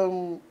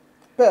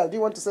 Pearl, do you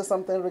want to say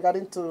something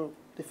regarding to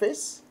the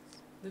face?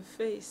 The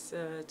face,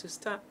 to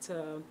start,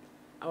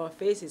 our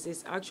faces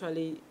is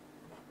actually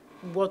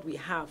what we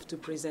have to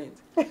present.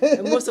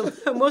 And most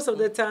of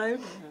the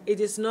time, it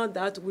is not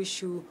that we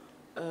should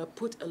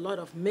put a lot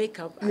of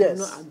makeup. I do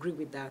not agree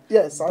with that.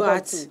 Yes, I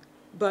don't too.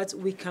 But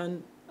we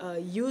can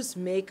use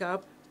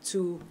makeup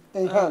to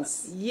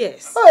enhance.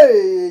 Yes.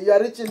 Hey, you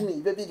are reaching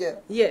me, baby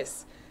girl.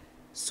 Yes.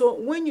 So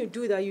when you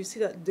do that, you see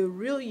that the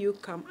real you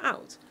come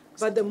out.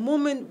 But the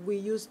moment we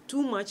use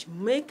too much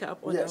makeup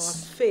on our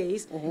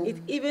face, it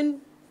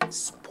even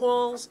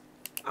spoils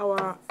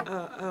our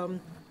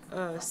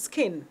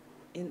skin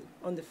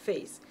on the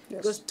face.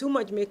 Because too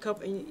much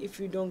makeup, and if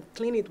you don't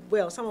clean it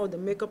well, some of the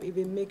makeup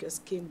even make your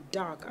skin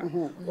darker,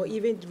 or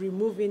even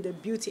removing the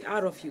beauty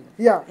out of you.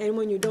 Yeah. And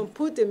when you don't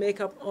put the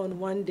makeup on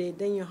one day,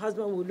 then your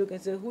husband will look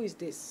and say, "Who is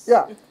this?"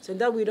 Yeah. So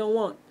that we don't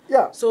want.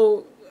 Yeah.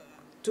 So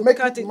to make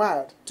cut it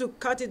mild. To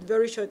cut it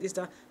very short is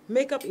that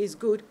makeup is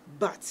good,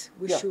 but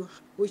we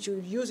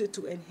should use it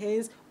to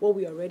enhance what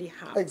we already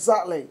have.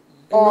 Exactly. And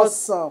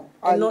awesome.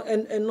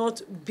 And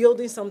not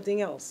building something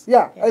else.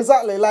 Yeah,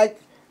 exactly.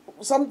 Like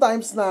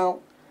sometimes now,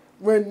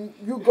 when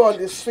you go on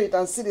the street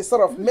and see the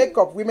sort of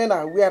makeup women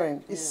are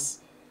wearing, it's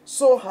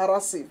so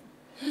harassing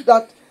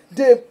that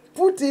they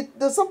put it.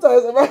 They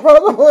sometimes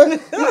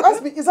you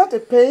ask me, is that a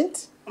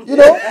paint? You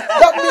know,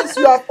 that means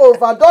you have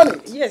overdone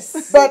it.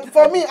 Yes. But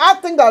for me, I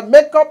think that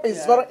makeup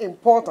is very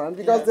important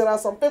because there are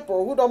some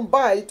people who don't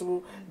buy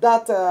to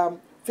that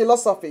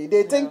philosophy.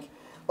 They think,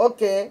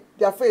 okay,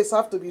 their face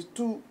have to be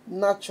too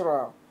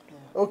natural.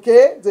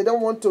 Okay, they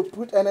don't want to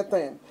put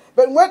anything.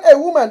 But when a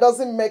woman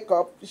doesn't make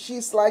up,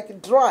 she's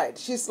like dried.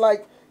 She's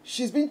like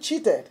she's been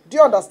cheated. Do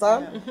you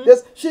understand?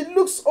 She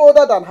looks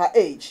older than her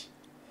age.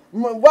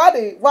 While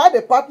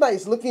the partner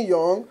is looking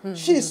young,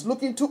 she's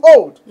looking too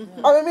old.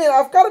 I mean,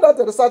 I've carried out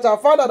the research. I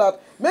found out that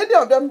many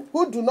of them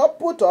who do not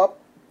put up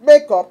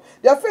makeup,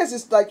 their face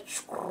is like,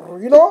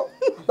 you know,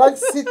 like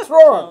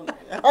citron.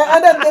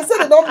 And then they say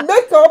they don't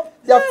make up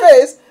their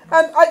face.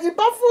 And it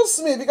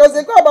baffles me because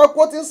they go about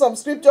quoting some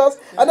scriptures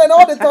and then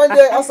all the time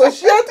they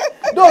associate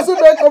those who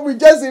make up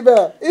with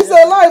Jezebel. It's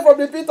a lie from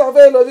the pit of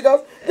hell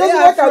because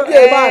Jezebel can be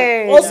a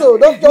man also,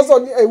 not just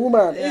only a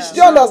woman. Do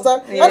you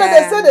understand? And then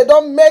they say they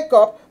don't make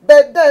up,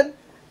 but then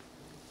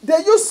they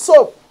use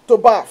soap to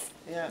bath.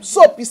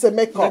 Soap is a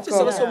makeup. It's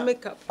also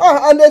makeup.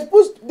 And they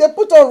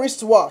put on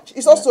wristwatch.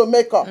 It's also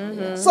makeup.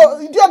 So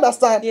do you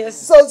understand? Yes.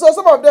 So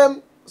some of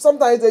them,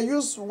 sometimes they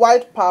use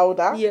white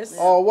powder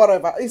or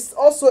whatever. It's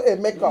also a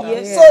makeup.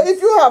 Yes. So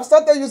if you have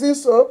started using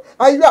soap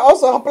and you are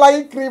also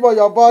applying cream on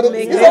your body,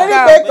 it's only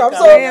makeup.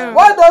 So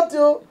why don't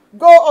you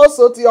go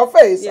also to your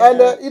face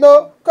and, you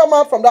know, come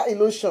out from that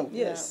illusion?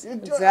 Yes,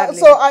 exactly.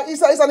 So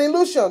it's an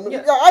illusion.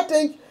 I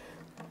think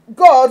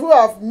God, who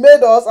have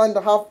made us and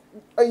have,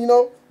 you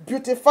know,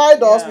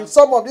 beautified us with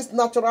some of these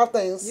natural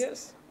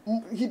things,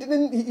 he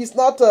didn't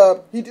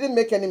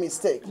make any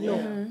mistake. He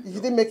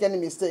didn't make any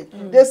mistake.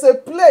 There's a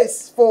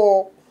place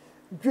for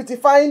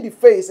beautifying the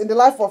face in the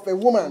life of a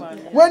woman.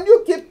 When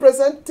you keep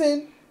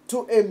presenting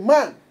to a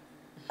man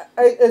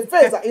a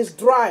face that is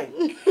dry,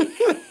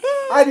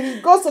 and he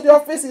goes to the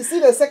office, he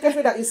sees a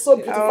secretary that is so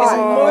beautified,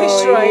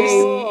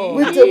 moisturized,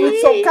 with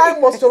some kind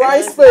of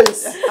moisturized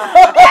face.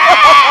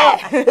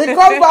 He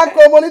comes back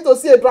home only to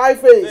see a dry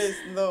face.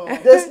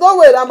 There's no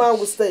way that man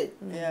will stay.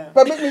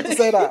 Permit me to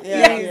say that.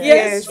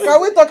 Yes.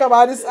 Can we talk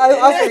about this?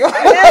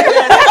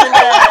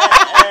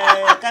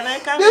 Can I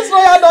come These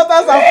royal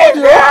daughters are for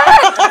you.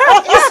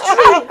 It's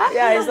true.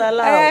 Yeah, it's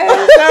allowed.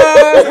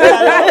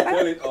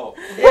 Turn it off.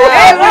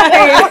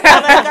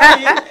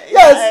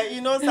 Yes.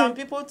 You know, some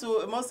people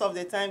most of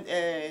the time,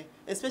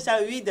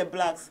 especially we the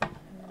blacks,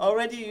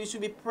 already you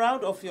should be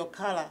proud of your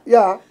color.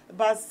 Yeah.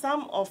 But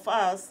some of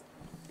us,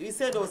 we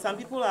said, oh, some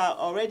people are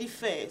already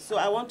fair, so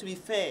I want to be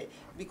fair.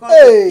 Because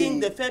they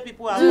think the fair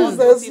people are more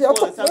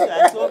beautiful or something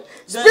like so.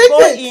 They go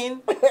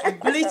in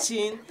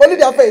bleaching. Only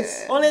their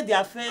face. Only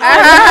their face. To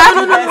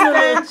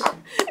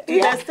the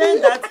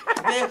extent that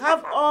they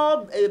have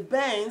all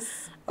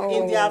burns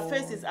in their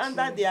faces,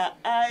 under their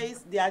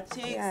eyes, their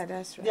cheeks. Yeah,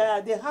 that's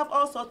right. They have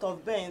all sorts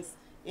of burns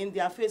in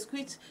their face,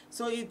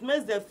 so it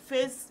makes the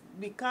face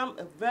become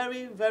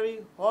very, very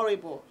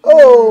horrible.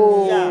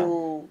 Oh. Yeah.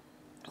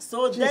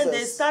 So then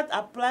they start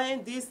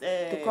applying this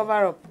to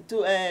cover up to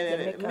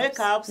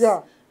makeups.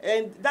 Yeah.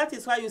 And that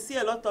is why you see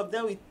a lot of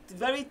them with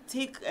very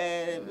thick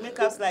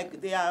makeups, like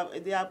they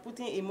are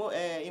putting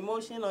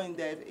emotion on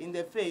in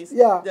the face,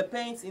 the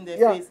paints in the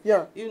face,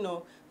 you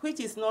know, which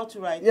is not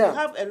right. You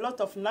have a lot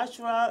of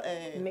natural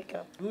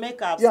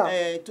makeups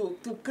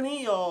to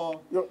clean your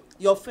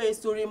face,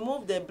 to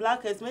remove the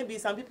blackheads. Maybe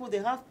some people, they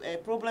have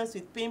problems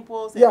with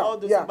pimples and all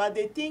those, but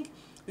they think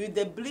with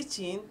the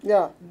bleaching,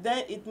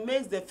 then it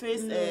makes the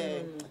face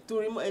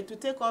to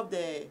take off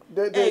the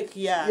egg,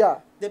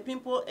 the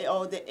pimple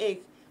or the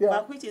egg,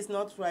 but which is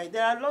not right.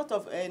 There are a lot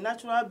of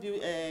natural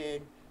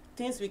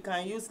things we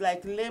can use,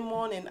 like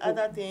lemon and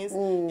other things.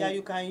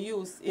 You can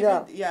use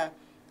even,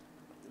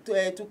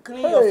 to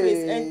clean your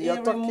face, and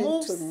it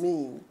removes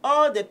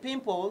all the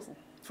pimples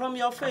from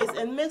your face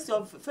and makes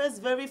your face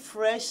very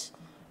fresh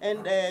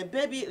and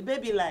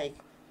baby-like.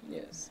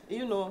 Yes,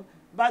 you know.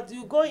 But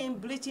you go in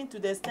bleaching to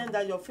the extent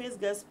that your face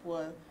gets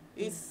spoiled,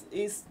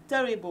 it's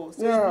terrible.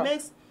 So it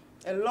makes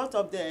a lot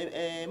of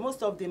the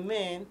most of the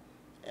men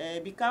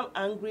become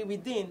angry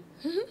within.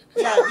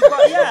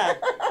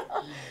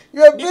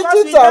 You're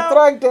bleaching to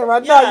attract them,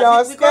 and now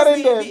you're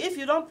scaring them. If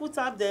you don't put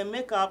up the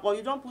makeup, or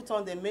you don't put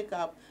on the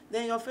makeup,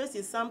 then your face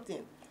is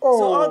something.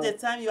 So all the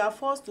time you are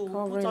forced to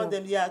put on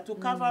them, to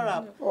cover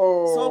up.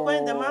 So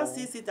when the man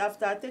sees it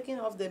after taking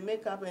off the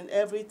makeup and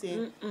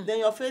everything, then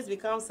your face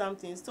becomes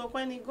something. So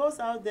when he goes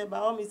out there, by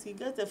all means, he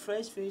gets a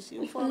fresh fish,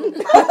 you follow. Then you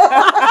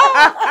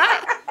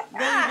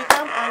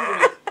become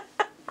angry.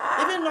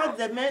 Even not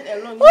the men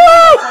alone, you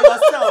for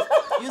yourself.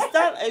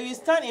 You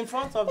stand in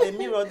front of the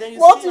mirror, then you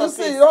see your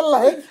face. You don't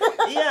like.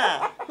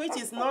 Which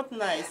is not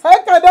nice.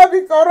 How can that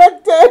be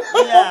corrected?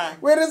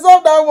 We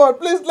resolve that one.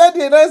 Please let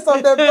the rest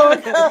of them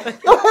talk.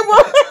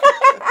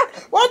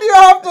 What do you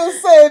have to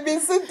say,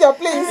 Miss Cynthia,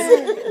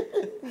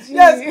 please?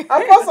 Yes,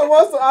 Apostle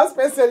wants to ask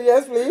question.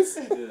 Yes, please.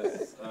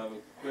 Yes, I have a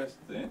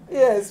question.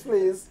 Yes,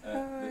 please.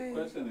 The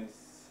question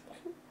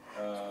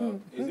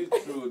is it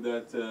true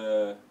that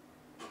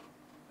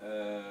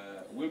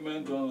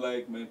women don't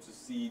like men to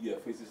see their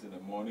faces in the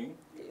morning?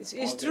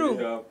 It's true.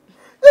 They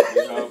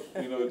have,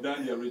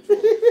 done their ritual.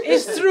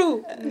 It's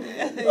true.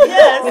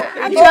 Yes.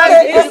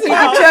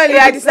 Actually,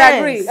 I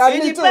disagree.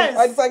 It depends.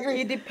 I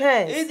disagree. It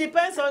depends. It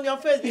depends on your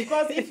face,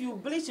 because if you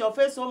bleach your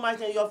face so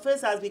much and your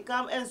face has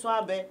become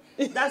enswabe,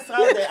 that's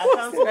how the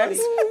accounts call it.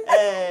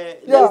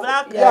 The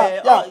black.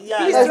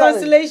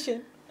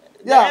 Translation.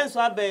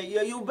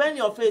 You burn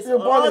your face,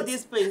 all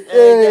this place,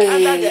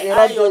 under the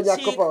eye, your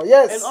cheek,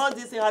 and all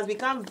this has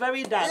become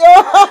very dark.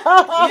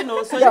 You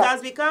know, so it has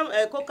become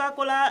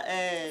Coca-Cola,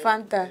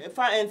 Fanta,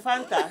 and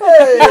Fanta.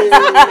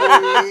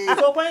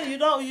 So when you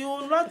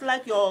will not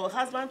like your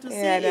husband to see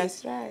it.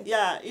 That's right.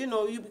 Yeah, you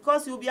know,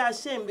 because you'll be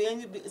ashamed,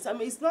 and I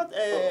mean, it's not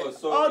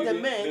all the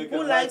men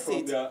who likes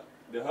it. The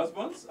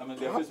husbands? I mean,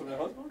 their face from their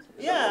husbands?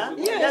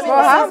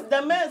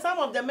 Some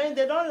of the men,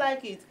 they don't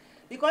like it.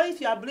 Because if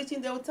you are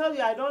bleaching, they will tell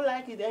you, I don't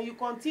like it, and you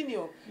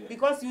continue.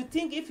 Because you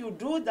think if you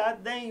do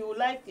that, then you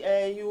like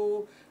he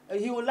will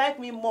like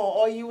me more,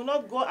 or he will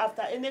not go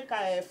after any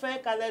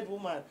fair-colored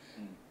woman.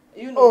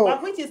 You know,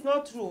 but which is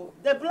not true.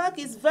 The black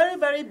is very,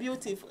 very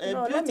beautiful.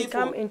 Let me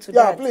come into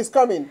that. Please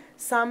come in.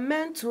 Some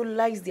men too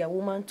likes their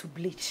woman to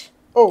bleach.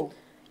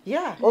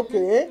 Yeah.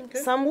 Okay.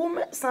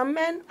 Some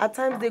men at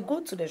times they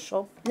go to the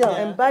shop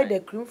and buy the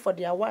cream for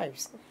their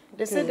wives.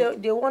 They say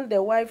they want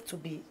their wife to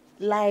be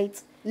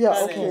light.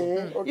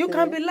 Okay. You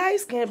can be light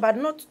skinned but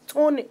not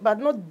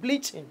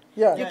bleaching.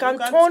 You can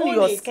tone tone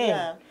your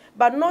skin,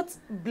 but not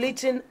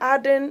bleaching,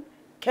 adding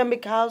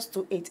chemicals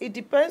to it. It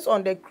depends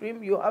on the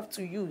cream you have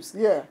to use.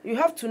 You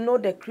have to know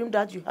the cream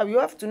that you have. You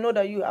have to know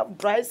that you have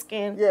dry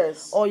skin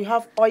or you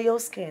have oil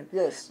skin.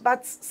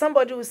 But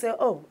somebody will say,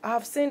 oh, I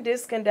have seen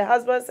this skin. The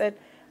husband said,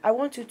 I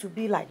want you to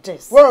be like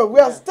this. Well, we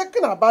are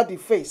talking about the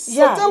face.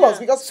 So tell us,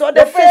 because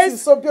the face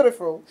is so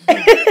beautiful.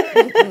 Coming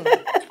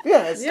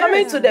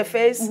to the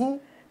face,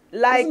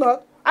 like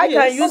I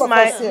can use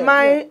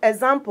my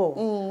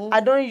example.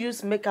 I don't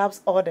use makeups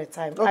all the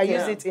time. I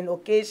use it in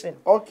occasion.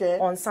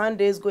 On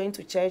Sundays, going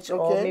to church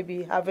or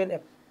maybe having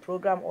a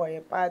program or a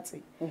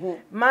party.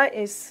 Mine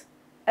is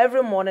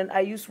every morning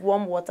I use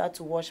warm water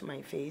to wash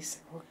my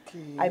face.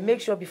 I make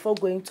sure before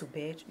going to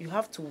bed, you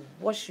have to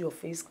wash your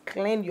face,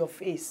 clean your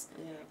face.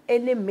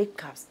 Any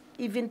makeups,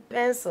 even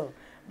pencil.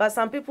 But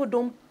some people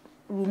don't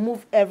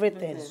remove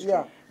everything.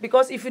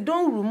 Because if you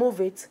don't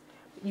remove it,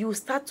 you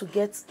start to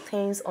get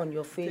things on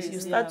your face. You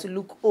start to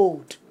look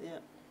old.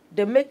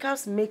 The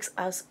makeups makes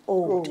us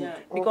old.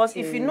 Because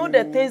if you know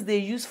the things they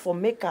use for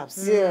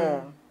makeups.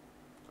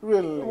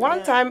 Really?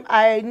 One time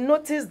I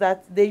noticed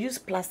that they use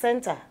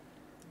placenta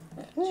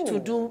to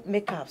do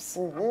makeups.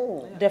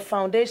 The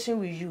foundation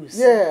we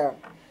use.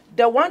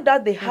 The one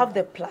that they have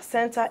the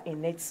placenta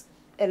in it,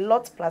 a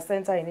lot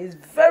placenta in it, is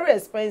very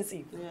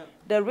expensive.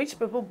 The rich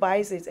people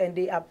buys it and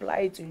they apply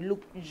it to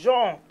look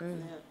young.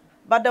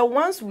 But the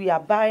ones we are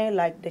buying,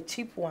 like the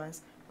cheap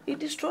ones, it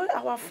destroys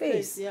our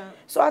face.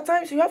 So at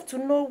times you have to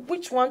know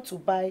which one to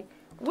buy,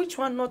 which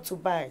one not to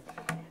buy.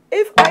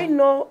 If I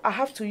know I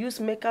have to use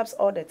makeups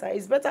all the time,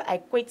 it's better I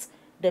quit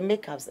the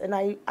makeups and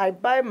I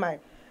buy my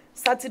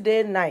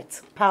Saturday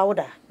night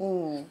powder.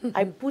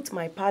 I put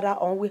my powder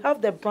on. We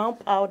have the brown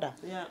powder.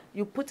 Yeah.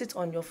 You put it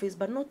on your face,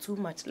 but not too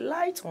much.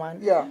 Light one.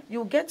 Yeah.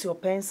 You get your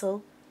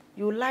pencil.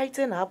 You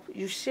lighten up.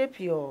 You shape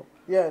your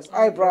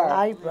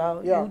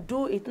eyebrow. Yeah. You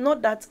do it.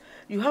 Not that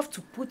you have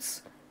to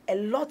put a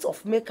lot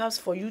of makeups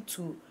for you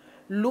to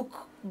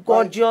look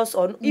gorgeous.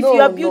 Or if you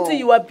are beauty,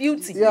 you are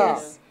beauty. Yeah.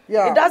 Yes.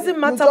 Yeah. It doesn't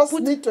matter. You just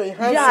need to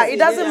enhance it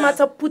doesn't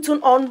matter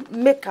putting on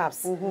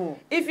makeups.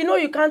 If you know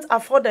you can't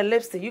afford a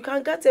lipstick, you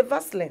can get a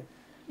Vaseline.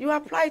 You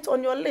apply it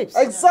on your lips.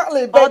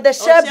 Exactly. Or the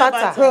shea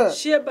butter.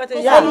 Shea butter.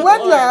 And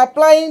when you are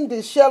applying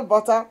the shea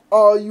butter,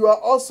 or you are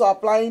also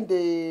applying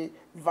the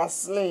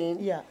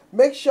Vaseline,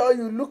 make sure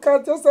you look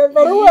at yourself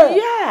very well.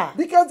 Yeah.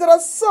 Because there are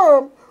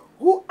some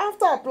who,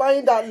 after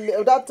applying that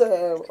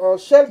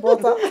shea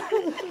butter,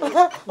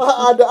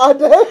 and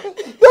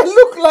they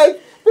look like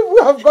people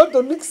who have gone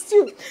to mix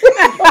stew.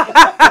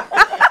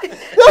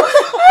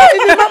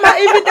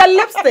 Even the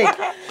lipstick.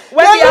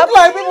 When they look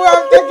like people who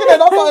have taken a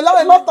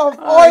lot of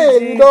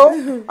oil, you know,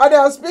 and they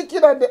are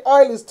speaking and the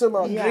oil is too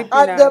much. Yeah.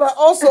 And there are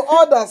also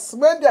others,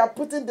 when they are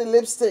putting the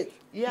lipstick,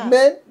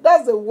 men,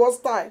 that's the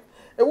worst time.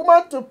 A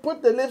woman to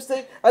put the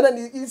lipstick and then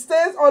it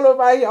stays all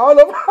over here, all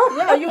over.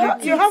 Yeah,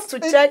 you have to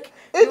check.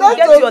 You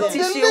get your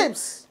tissue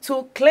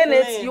to clean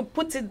it. You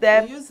put it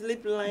there. You use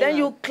lip liner. Then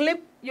you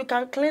clip. You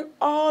can clean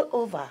all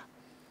over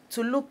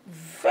to look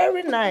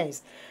very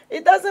nice.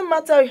 It doesn't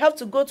matter. You have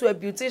to go to a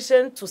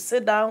beautician to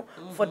sit down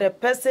for the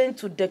person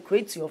to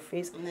decorate your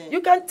face.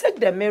 You can take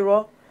the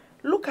mirror,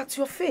 look at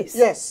your face.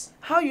 Yes.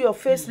 How your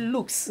face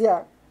looks.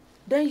 Yeah.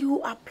 Then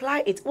you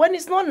apply it. When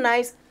it's not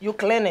nice, you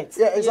clean it.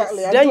 Yeah,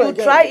 exactly. Then you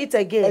try it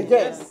again.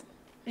 Yes.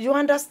 You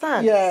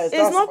understand? Yes.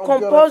 It's not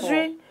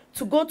compulsory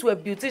to go to a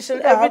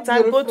beautician every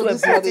time. Go to a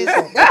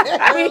beautician.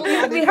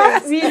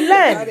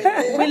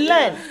 we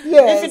learn.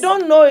 Yes. If you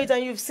don't know it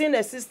and you've seen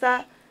a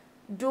sister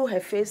do her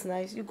face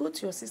nice, you go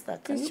to your sister.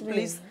 Can you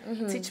please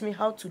teach me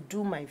how to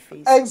do my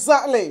face?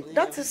 Exactly.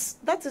 That is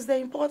the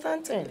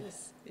important thing.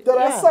 Yes. There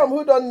are some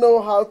who don't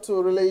know how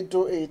to really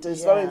do it.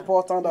 It's very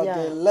important that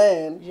they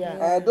learn.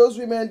 Those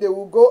women, they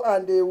will go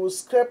and they will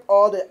scrape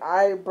all the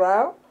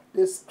eyebrow.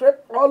 They scrape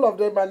all of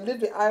them and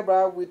leave the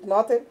eyebrow with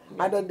nothing.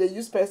 And then they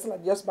use pencil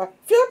and just back.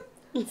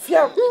 But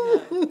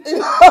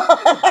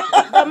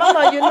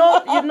Mama, you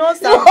know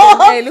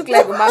something. They look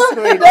like a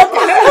masquerade.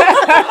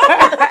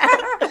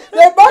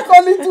 They back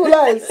only 2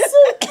 lines.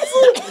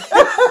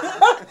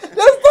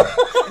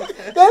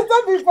 They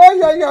stop before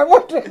you and you are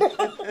wondering,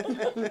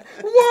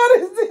 what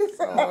is this?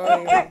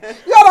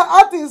 You are an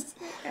artist.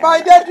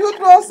 By then, you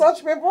know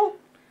such people?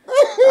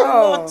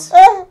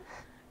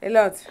 A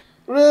lot.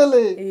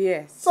 Really?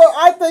 Yes. So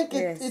I think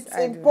it's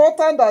I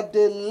important that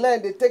they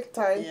learn, they take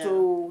time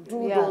to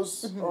do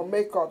those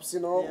makeups, you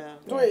know.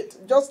 Do it.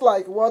 Just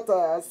like what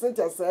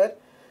Cynthia said.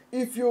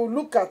 If you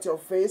look at your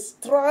face,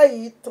 try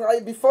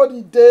it before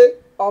the day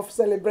of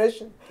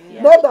celebration.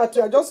 Not that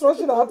you are just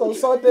rushing out on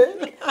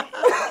Sunday.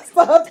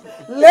 Start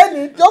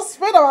learning. Just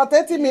spend about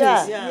 30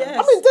 minutes. Yes.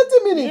 I mean,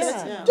 30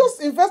 minutes. Yeah.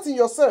 Just invest in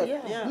yourself.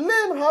 Yeah.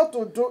 Learn how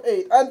to do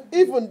it. And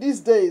even these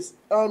days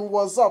on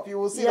WhatsApp, you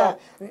will see that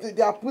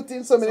they are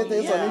putting so many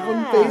things on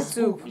even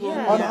Facebook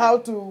on how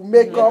to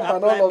make up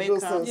and all of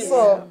those things. Yeah.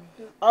 So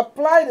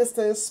apply these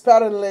things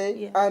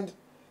sparingly and,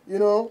 you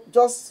know,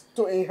 just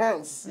to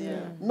enhance,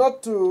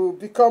 not to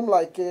become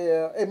like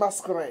a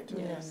masquerade.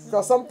 Yes.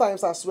 Because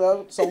sometimes as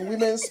well, some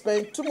women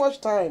spend too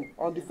much time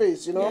on the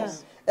face, you know.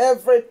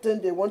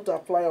 Everything they want to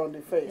apply on the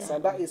face,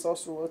 and that is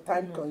also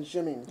time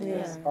consuming.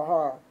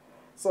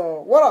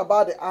 So what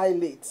about the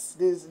eyelids,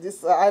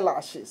 these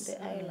eyelashes?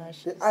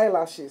 The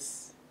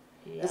eyelashes.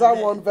 Is that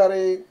one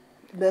very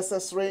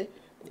necessary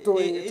to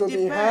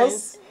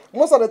enhance?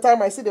 Most of the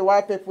time I see the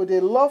white people, they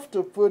love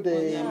to put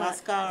the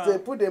mascara. They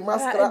put the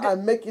mascara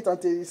and make it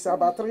until it's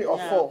about 3 or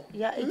 4.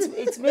 Yeah,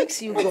 it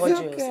makes you gorgeous.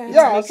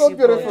 It's so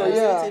beautiful.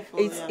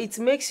 It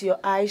makes your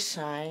eyes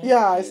shine.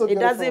 Yeah, it's so It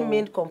beautiful. doesn't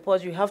mean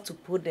compulsory. You have to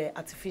put the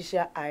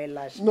artificial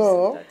eyelashes.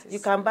 No. You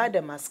can buy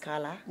the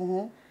mascara.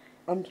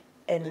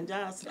 And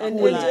just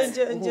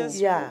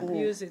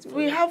use it.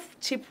 We have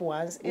cheap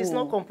ones. It's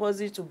not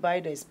compulsory to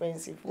buy the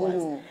expensive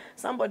ones.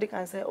 Somebody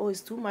can say, oh,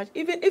 it's too much.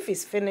 Even if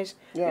it's finished,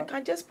 you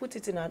can just put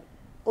it in an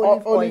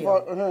olive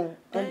oil.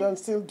 And then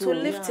still do to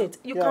lift it.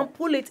 You can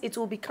pull it, it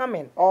will be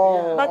coming.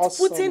 But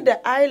putting the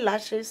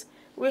eyelashes,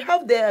 we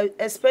have the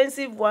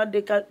expensive one.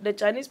 The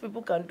Chinese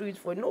people can do it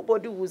for you.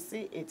 Nobody will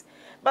see it.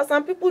 But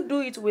some people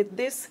do it with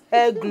this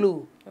hair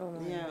glue.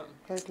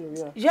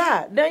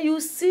 Then you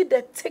see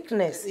the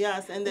thickness.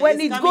 Yes, and when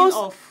it goes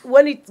off.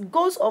 When it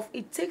goes off,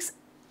 it takes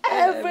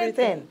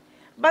everything.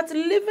 But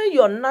leaving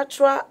your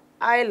natural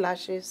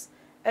eyelashes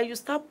and you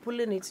start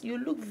pulling it, you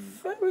look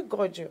very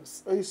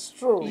gorgeous. It's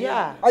true.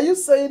 Yeah. Are you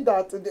saying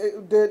that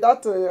the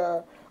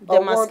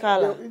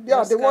mascara?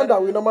 The one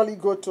that we normally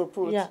go to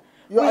put. Yeah.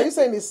 Are you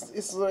saying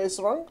it's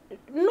wrong?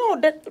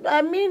 No,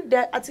 I mean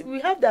we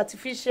have the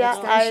artificial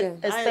eye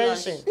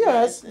extension.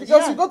 Yes,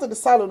 because you go to the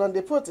salon and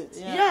they put it.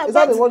 Yeah, is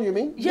that the one you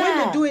mean? Yeah.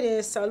 When you do it in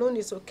a salon,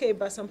 it's okay,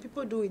 but some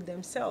people do it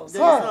themselves,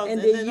 and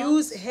they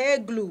use hair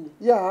glue.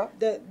 Yeah.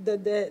 The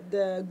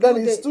Then glue,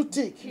 it's too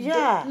thick.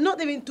 Yeah.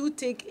 Not even too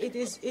thick. It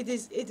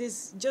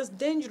is just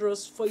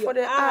dangerous for your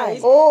the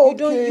eyes. Oh, You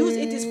don't use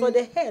it. Is for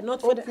the hair, not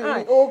for the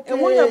eye. Okay.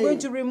 And when you're going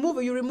to remove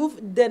it, you remove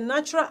the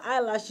natural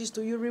eyelashes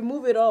too. You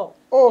remove it all.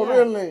 Oh,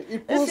 really?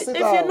 It pulls it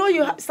If out. you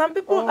know, some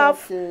people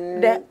have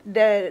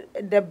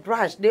the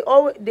brush. They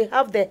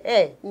have the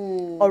hair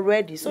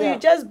already. So you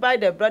just buy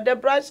the brush. The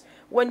brush,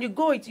 when you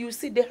go you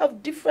see they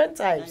have different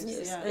types.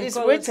 It's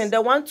written they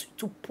want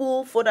to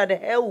pull so that the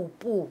hair will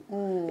pull.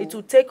 It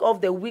will take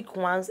off the weak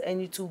ones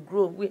and it will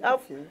grow. We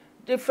have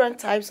different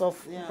types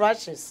of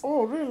brushes.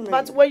 Oh, really?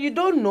 But when you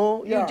don't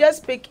know, you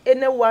just pick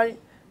anyone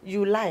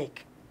you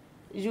like.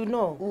 You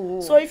know.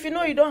 So if you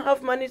know you don't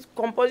have money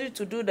compulsory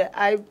to do the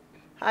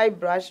eye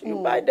brush, you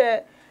buy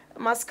the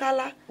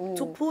mascara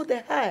to pull the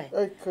hair.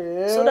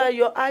 Okay. So that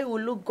your eye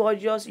will look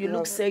gorgeous, you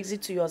look sexy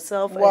to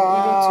yourself and even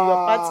to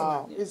your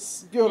partner.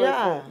 It's beautiful.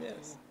 Yeah.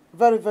 Yes.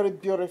 Very, very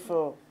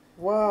beautiful.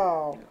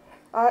 Wow.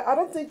 I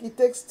don't think it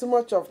takes too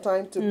much of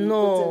time to be putting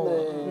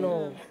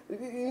No.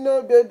 You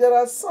know, there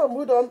are some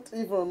who don't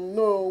even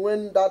know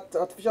when that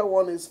artificial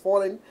one is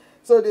falling.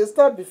 So they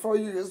start before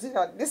you. You see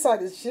that this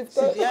side is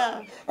shifted,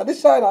 and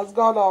this side has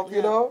gone up.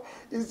 You know,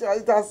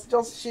 it has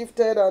just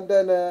shifted, and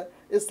then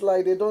it's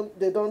like they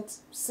don't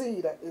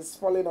see that it's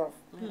falling off.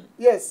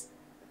 Yes,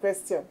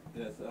 question.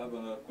 Yes, I have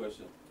another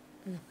question.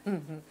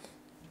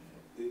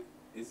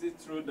 Is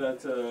it true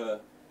that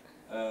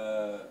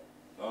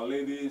our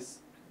ladies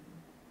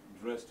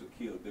dress to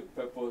kill? They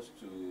purpose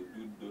to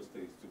do those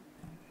things to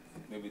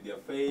maybe their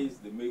face,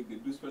 they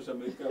do special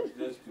makeup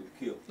just to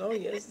kill. Oh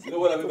yes. You know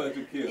what I mean by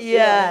to kill?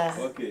 Yeah.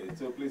 Okay,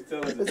 so please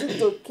tell us. Is it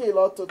to kill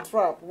or to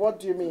trap? What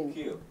do you mean?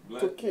 Kill.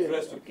 To kill.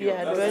 Dress to kill.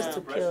 Yeah, That's dress the to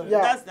expression. kill.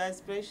 Yeah. That's the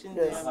expression.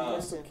 Yes, they are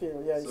dress to using.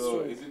 kill. Yeah, it's So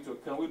true. is it to,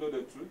 can we know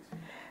the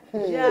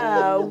truth?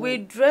 Yeah, we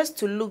dress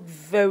to look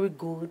very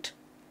good.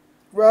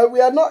 Well,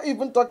 we are not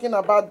even talking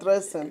about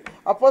dressing.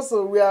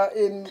 Apostle, we are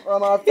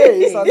on our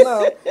face, and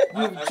now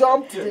you've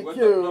jumped to the No,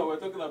 kill. we're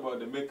talking about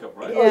the makeup,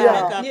 right? Oh,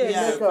 yeah. Makeup,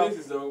 Yes. The face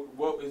is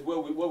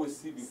what we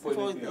see before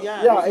anything else.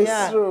 Yeah, it's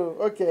Yeah. true.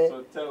 Okay.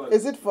 So tell us.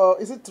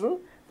 Is it true?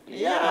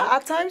 Yeah,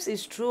 at times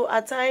it's true.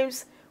 At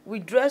times we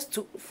dress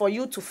for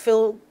you to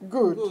feel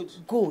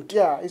good.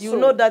 Yeah, it's you true.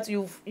 know that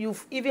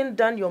you've even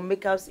done your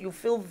makeups. You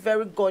feel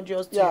very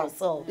gorgeous to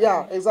yourself.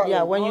 Yeah, exactly.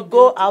 Yeah, when you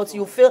go out,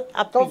 you feel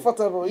happy.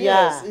 Comfortable.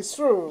 Yeah. Yes, it's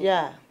true.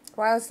 Yeah.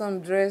 While some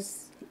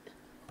dress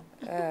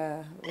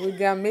with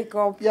their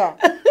makeup Yeah.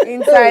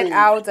 inside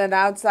out and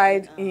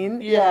outside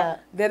in. Yeah.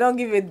 They don't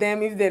give a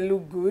damn if they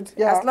look good.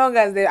 Yeah. As long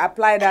as they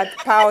apply that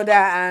powder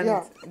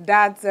and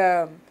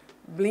that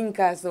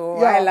blinkers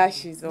or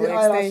eyelashes or The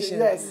eyelashes,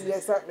 extensions. yes,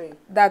 exactly.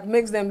 That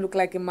makes them look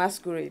like a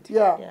masquerade.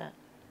 Yeah. Yeah.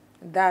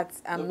 That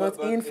I'm No, not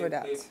but in for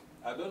that.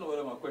 I don't know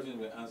whether my question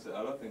will answer.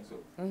 I don't think so.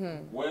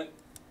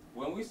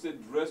 When we say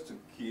dress to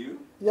kill,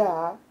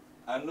 Yeah.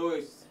 I know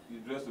you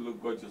dress to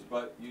look gorgeous,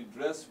 but you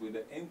dress with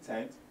the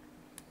intent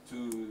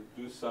to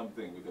do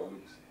something with your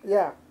looks.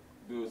 Yeah.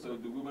 So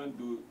the women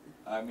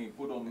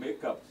put on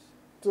makeups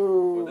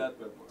for To that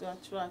purpose. To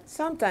attract.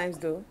 Sometimes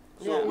though.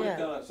 So we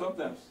cannot,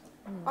 sometimes.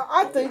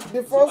 I think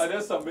the So are first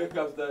there some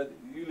makeups that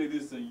you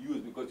ladies can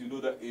use because you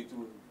know that it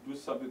will do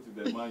something to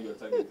the man you're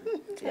targeting?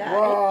 Yeah.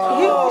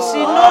 Wow. She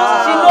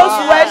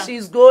knows where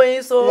she's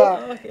going, so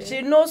Yeah.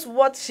 she knows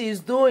what she's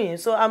doing.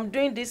 So I'm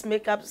doing these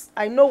makeups.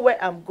 I know where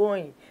I'm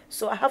going,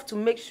 so I have to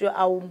make sure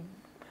I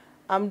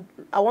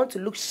want to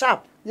look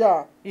sharp.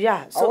 Yeah.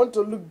 Yeah. I So want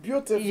to look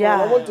beautiful.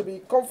 Yeah. I want to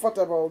be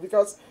comfortable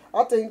because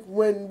I think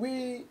when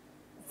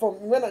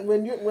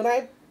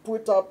I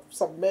put up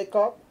some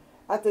makeup,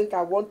 I think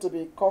I want to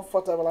be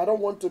comfortable. I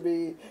don't want to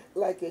be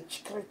like a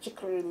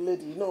chicory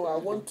lady. No, I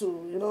want to,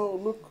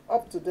 look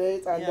up to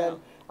date and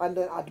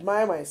then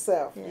admire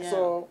myself. Yeah.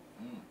 So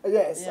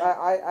yes,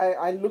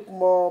 I look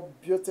more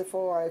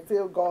beautiful. I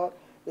feel God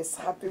is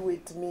happy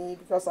with me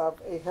because I've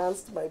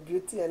enhanced my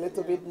beauty a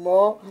little bit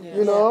more,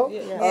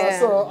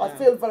 so I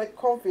feel very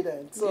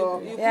confident. So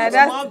You Yeah, put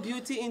that's- more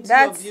beauty into your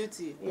that's-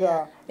 beauty.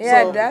 yeah.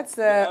 Yeah, So, that's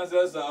The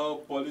answers are all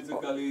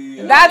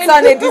politically. that's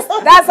on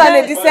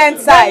a decent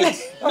side.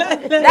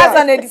 That's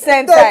on a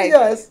decent side.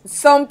 yes,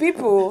 Some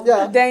people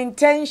Yeah. they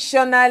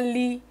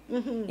intentionally,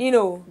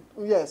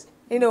 yes,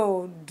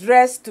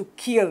 dress to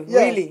kill. yes,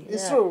 Really,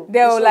 it's true. they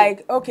were It's true.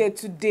 like, okay,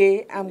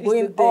 today I'm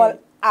going the day. all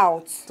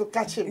out. To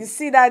catch him. You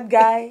see that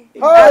guy?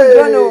 Hey,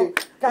 I'm gonna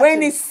catch when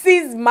him. he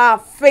sees my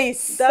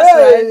face,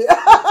 Hey.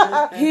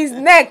 his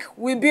neck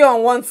will be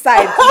on one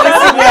side.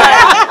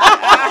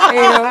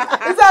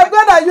 It's like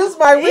when I use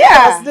my winners,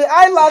 Yeah. the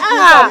eyelashes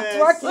Yes. are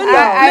tracking I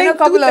down. know a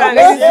couple of Yes,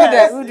 ladies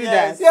yes, who do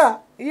yes.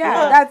 that.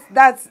 Yeah,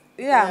 That's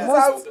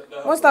Yes.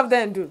 most of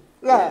them do.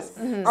 yes.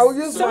 I will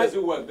use So my. does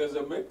it work? There's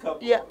a makeup.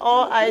 yeah,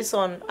 all eyes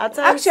on. At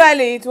times,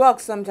 Actually, it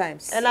works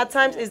sometimes. and at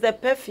times it's the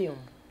perfume.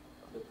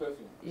 The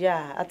perfume.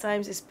 Yeah, at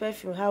times it's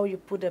perfume, how you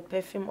put the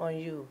perfume on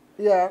you.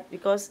 Yeah.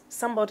 Because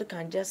somebody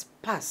can just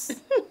pass.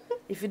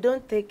 If you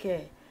don't take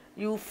care,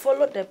 you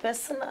follow the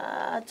person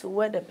to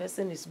where the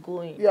person is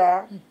going.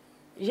 Yeah.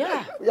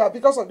 Yeah. Yeah,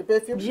 because of the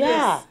perfume? Yeah.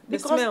 Yes.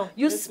 Because smell.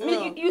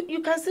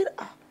 you can see,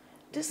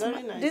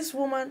 Nice. this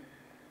woman,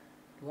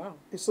 Wow.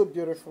 It's so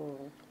beautiful.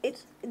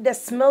 The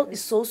smell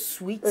is so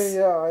sweet.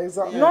 Yeah,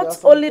 exactly. Not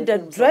only the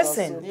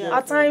dressing. Yeah.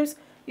 At times,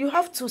 you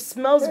have to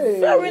smell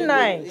very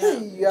nice.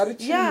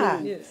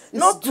 Yeah. Yes.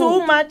 Not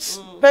too much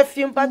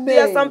perfume, but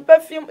there's some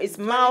perfume is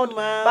mild,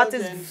 but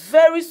it's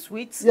very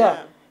sweet.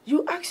 Yeah.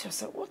 You ask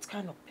yourself, what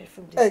kind of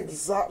perfume this is?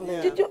 Exactly.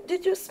 Yeah.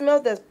 Did you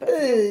smell the perfume?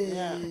 Hey,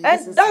 Yeah.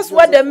 And that's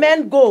where the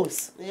men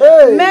goes.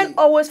 Hey. Men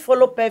always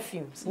follow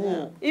perfumes.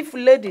 If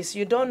ladies,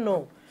 you don't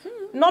know,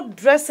 not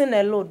dressing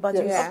alone, but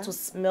you Yes. have to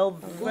smell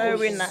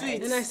very nice.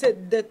 sweet. And I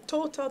said the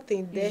total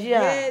thing, the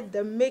Yeah. hair,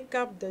 the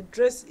makeup, the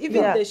dress,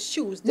 even Yeah. the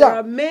shoes. Yeah. There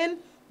are men,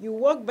 you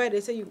walk by,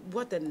 they say,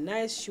 what a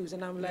nice shoes.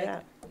 And I'm like,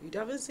 Yeah. you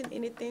haven't seen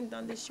anything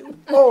on the shoe?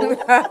 Oh, of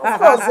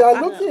course, they are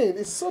looking.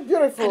 It's so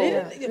beautiful. And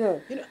even, Yeah.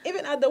 you know,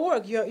 even at the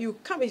work, you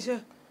come and say,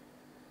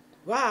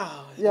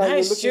 wow, Yeah, you're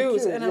nice looking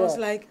shoes. cute, And I was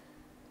yeah. like,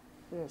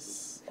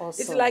 Yes.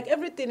 Awesome. it's like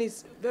everything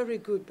is very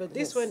good, but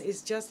this Yes. one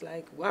is just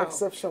like, wow.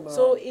 Exceptional.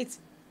 So it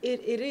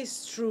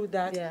is true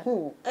that Yeah.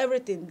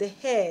 everything, the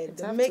hair, It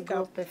the have to go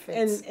makeup,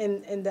 perfect.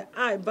 and the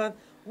eye. But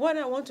what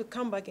I want to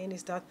come back in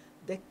is that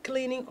the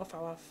cleaning of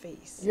our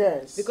face.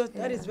 Yes. Because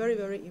that is very,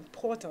 very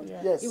important.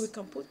 Yeah. Yes. If we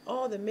can put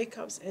all the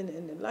makeups and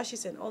the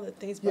lashes and all the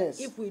things, but Yes.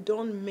 if we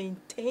don't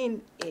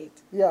maintain it,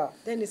 Yeah.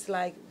 then it's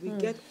like we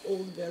get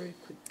old very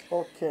quick.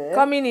 Okay.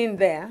 Coming in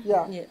there,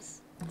 Yeah.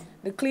 Yes.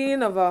 the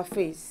cleaning of our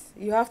face,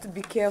 you have to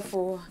be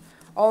careful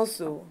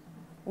also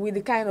with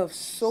the kind of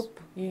soap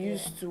you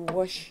use to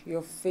wash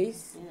your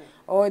face,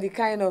 or the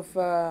kind of,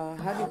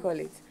 how do you call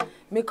it,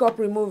 makeup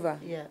remover.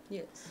 Yeah.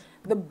 Yes.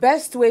 The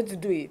best way to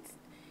do it,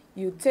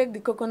 you take the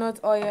coconut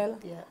oil,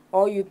 Yeah.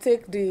 or you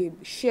take the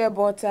shea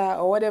butter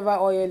or whatever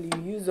oil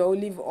you use, or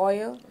olive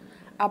oil,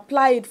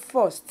 apply it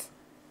first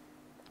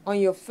on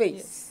your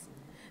face.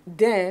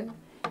 Then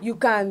you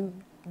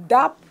can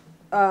dab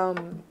a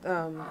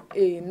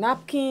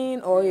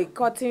napkin or a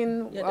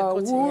cotton Yeah, the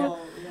cotton, wool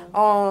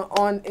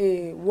on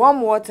a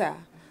warm water.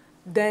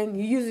 Then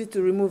you use it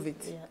to remove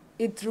it. Yeah.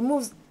 It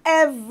removes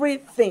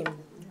everything.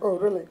 Oh,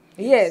 really?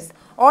 Yes.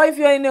 Or if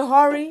you're in a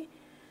hurry,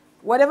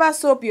 whatever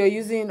soap you're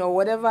using or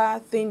whatever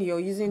thing you're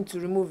using to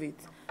remove it,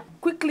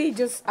 quickly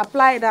just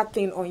apply that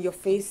thing on your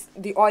face,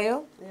 the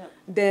oil,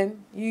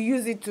 then you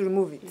use it to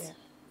remove it. Yeah.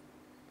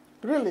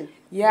 Really?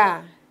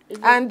 Yeah.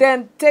 And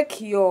then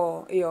take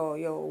your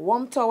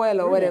warm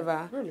towel or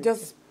whatever, Really?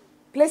 just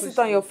place it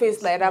on your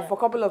face like that for a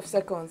couple of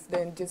seconds,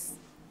 then just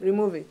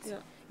remove it. Yeah.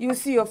 You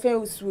see your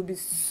face will be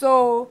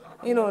so,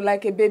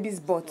 like a baby's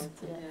butt.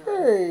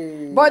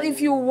 Hey. But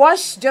if you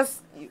wash,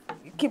 just you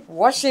keep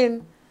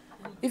washing.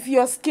 If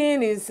your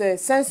skin is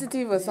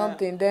sensitive or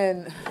something,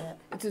 then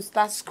it will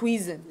start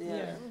squeezing.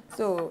 Yeah.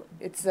 So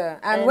it's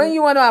and when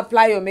you want to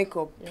apply your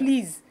makeup,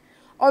 please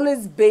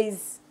always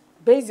base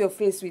your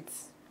face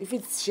with, if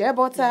it's shea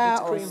butter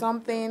or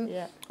something,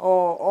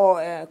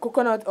 or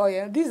coconut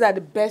oil. These are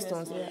the best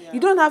ones. Yeah. You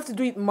don't have to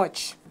do it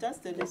much,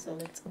 Just a little.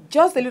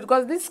 just a little,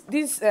 because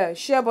this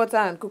shea butter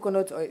and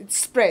coconut oil, it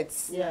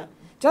spreads. Yeah.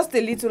 Just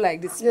a little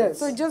like this. Yes.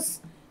 So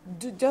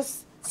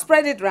just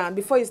spread it around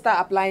before you start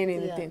applying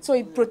anything. So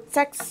it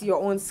protects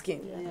your own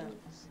skin. Yeah.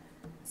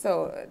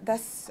 So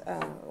that's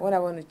what I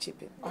want to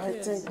chip in. I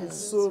think it's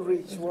so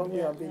rich what we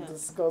have been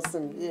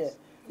discussing here.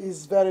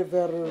 It's very,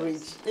 very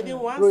rich. Maybe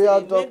once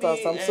Royal maybe, Daughters,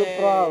 I'm so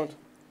proud.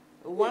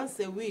 Once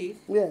a week,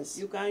 Yes.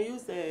 you can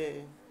use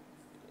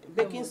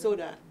baking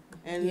soda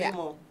and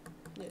lemon.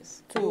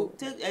 Yes. To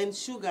take and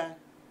sugar.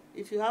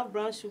 If you have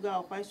brown sugar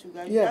or white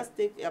sugar, you Yeah. just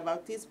take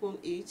about teaspoon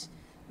each.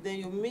 Then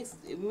you mix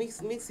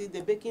it,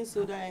 the baking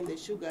soda and the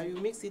sugar. You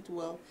mix it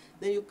well.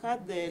 Then you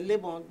cut the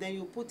lemon. Then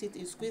you put it.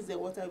 You squeeze the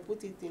water. You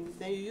put it in.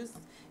 Then you use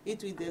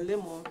it with the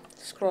lemon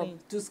Scrub.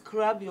 to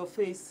scrub your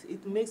face.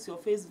 It makes your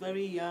face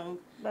very young.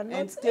 But not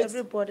And takes-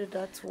 everybody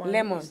that one.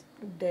 Lemon.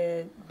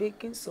 The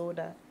baking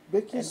soda.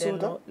 Baking And then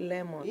soda?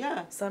 lemon.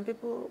 Yeah. Some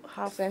people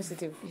have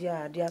Sensitive.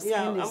 Yeah, their skin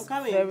Yeah, is I'm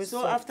coming. very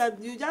So soft. after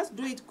you just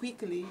do it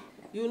quickly,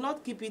 you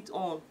not keep it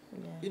on.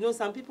 Yeah. You know,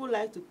 some people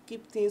like to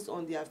keep things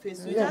on their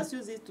face. You Yeah. just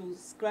use it to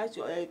scratch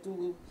your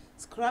to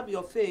scrub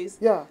your face.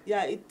 Yeah.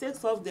 Yeah, it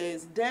takes off the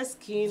dead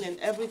skin and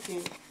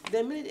everything.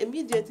 Then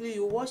immediately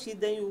you wash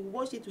it. Then you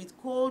wash it with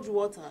cold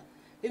water.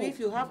 Even if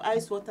you have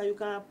ice water, you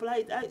can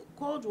apply it.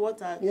 Cold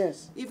water.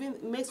 Yes. Even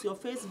makes your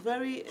face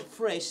very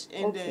fresh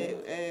and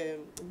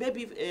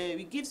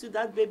it gives you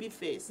that baby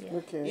face. Yeah.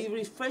 Okay. It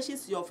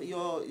refreshes your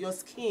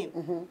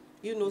skin.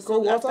 You know,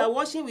 Cold so after water?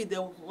 washing with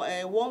the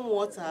warm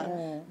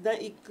water,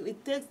 then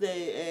it takes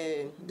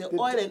the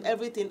oil and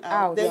everything out.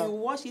 Out. Then Yeah. you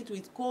wash it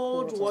with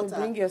cold To water.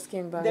 bring your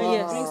skin back. Then Wow.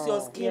 it brings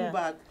your skin Yeah.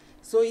 back.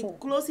 So it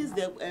closes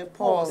the The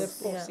pores.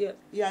 pores, Yeah. yeah.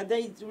 Yeah, then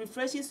it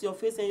refreshes your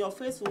face, and your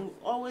face will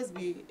always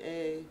be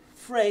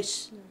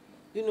fresh.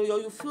 you know,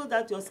 you feel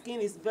that your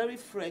skin is very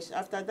fresh.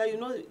 After that, you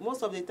know,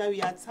 most of the time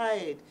we are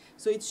tired,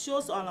 so it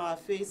shows on our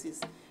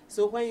faces.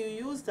 So when you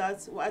use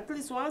that, at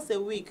least once a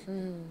week,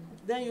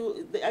 then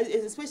you,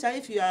 especially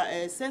if you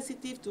are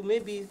sensitive to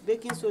maybe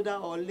baking soda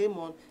or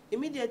lemon,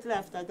 immediately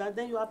after that,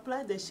 then you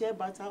apply the shea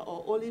butter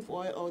or olive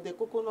oil or the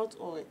coconut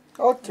oil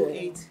to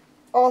it.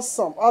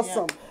 Awesome,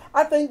 awesome. Yeah.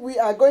 I think we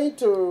are going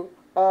to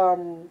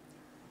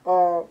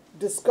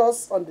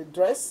discuss on the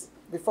dress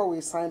before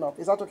we sign up.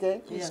 Is that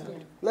okay? Yeah.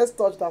 Let's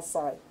touch that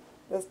side.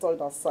 Let's touch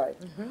that side.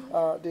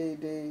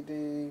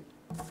 They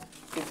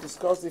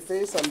discussed the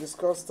face and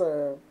discussed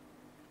the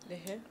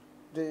hair.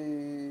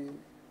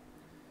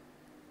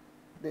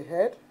 The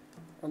head,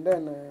 and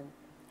then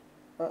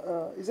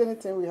is there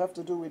anything we have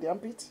to do with the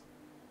armpit?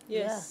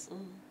 Yes. Yeah.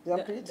 The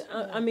armpit?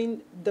 I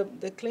mean,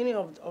 the cleaning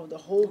of the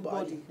whole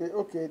body. The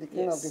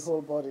cleaning of the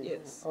whole body.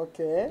 Yes.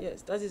 Okay.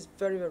 Yes, that is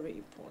very, very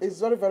important. It's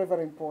very, very,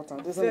 very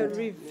important, isn't it?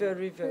 Very,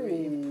 very,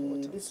 very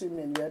important. These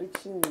women, we are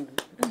reaching.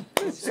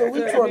 So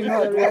which one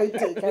now do I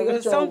take?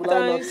 Because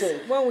sometimes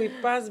when we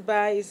pass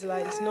by, it's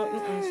like it's not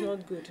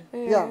good.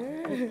 Yeah.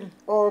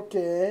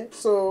 Okay.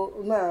 So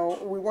now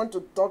we want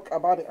to talk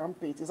about the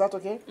armpit. Is that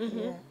okay?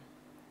 Yeah.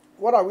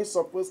 What are we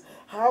supposed?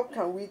 How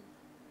can we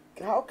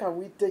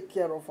take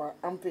care of our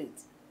armpit?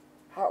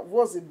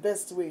 What's the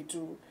best way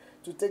to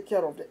take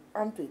care of the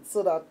armpit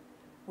so that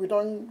we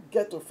don't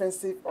get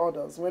offensive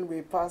odors when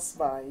we pass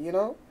by, you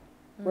know?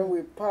 When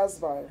we pass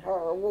by,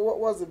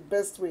 what's the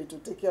best way to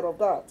take care of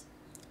that?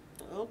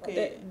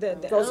 Okay.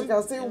 Because you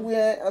can see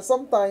where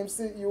sometimes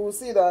you will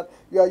see that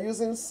you are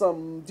using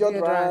some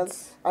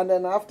deodorant, and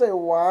then after a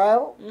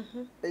while,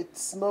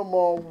 it's no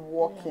more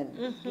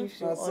working.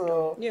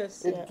 So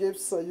it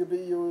gives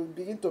you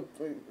begin to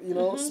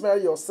smell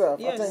yourself.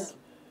 Yes. I think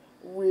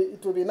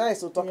it would be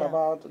nice to talk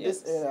about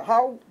this area.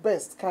 How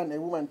best can a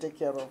woman take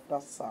care of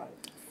that side?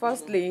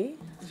 Firstly,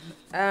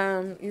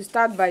 you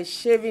start by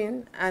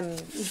shaving, and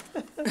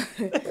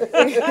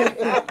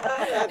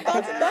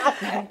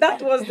that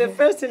was the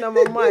first thing on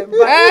my mind.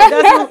 But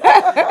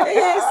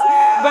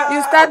but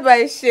you start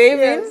by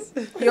shaving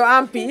your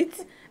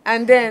armpit,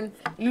 and then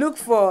look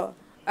for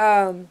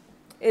a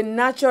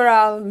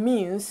natural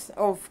means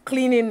of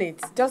cleaning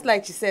it. Just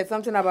like she said,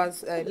 something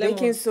about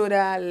baking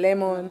soda,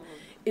 lemon.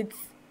 It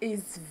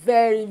is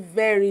very,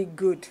 very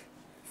good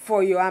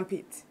for your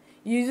armpit.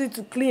 You use it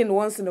to clean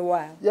once in a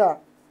while. Yeah,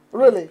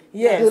 really?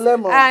 Yes. The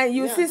lemon. And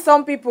you see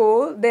some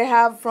people, they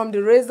have from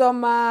the razor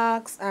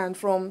marks and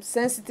from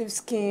sensitive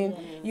skin,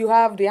 you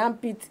have the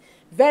armpit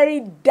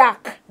very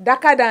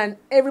darker than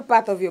every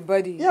part of your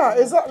body. Yeah,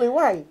 exactly.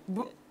 Why?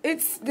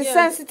 It's the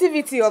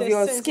sensitivity of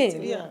your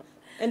skin. Yeah.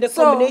 And the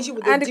combination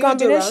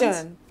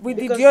with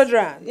the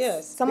deodorant.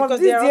 Yes. Some of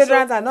these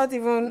deodorants are not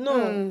even...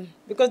 No,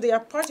 because there are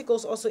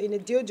particles also in the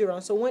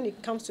deodorant. So when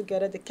it comes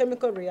together, the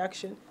chemical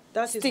reaction,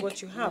 that is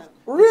what you have.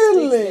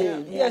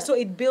 Really? Yeah, so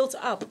it builds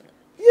up.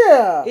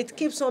 Yeah. It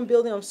keeps on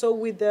building up. So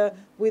with the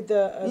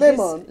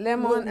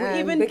lemon and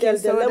even baking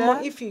soda.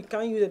 lemon, if you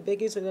can't use the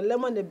baking soda, the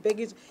lemon, the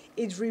baking,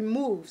 it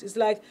removes. It's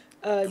like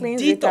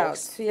cleans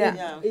detox.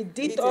 It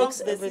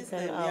detox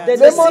everything.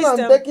 Lemon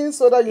and baking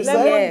soda, you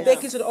lemon,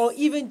 baking soda, or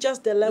even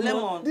just the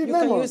lemon. You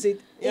can use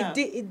it. Yeah.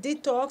 It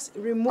detox,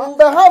 removes.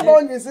 But how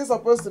long is it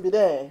supposed to be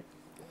there?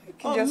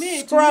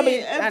 Just scrub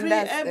it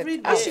every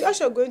day. As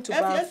you are going to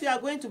buy. If you are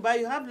going to buy,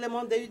 you have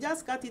lemon. Then you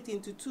just cut it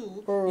into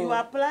two. You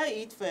apply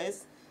it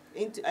first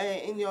into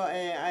in your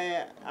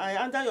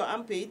under your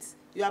armpits.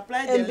 You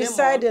apply the lemon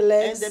beside the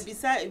legs, and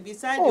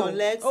beside your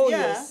legs.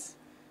 Yes.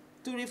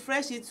 To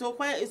refresh it. So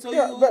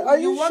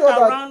you walk sure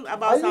around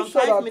about some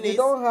 5 minutes. You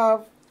don't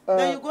have.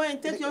 Then you go and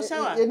take your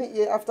shower.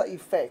 Any after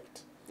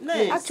effect.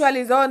 Nice.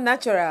 Actually, it's all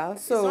natural.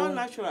 So it's all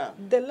natural.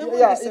 The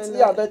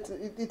lemon but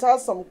it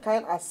has some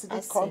kind of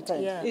acidic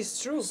content. Yeah.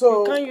 It's true. So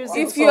you can't use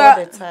if it you all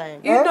the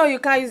time. You know you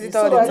can't use it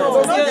all the time.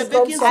 No, not the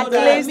baking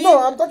soda.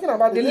 No, I'm talking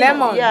about the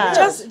lemon. Yeah.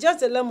 Just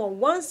the lemon.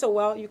 Once a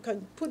while, you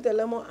can put the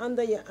lemon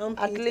under your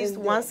armpit. At least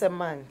once a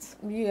month.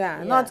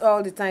 Yeah, not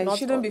all the time. It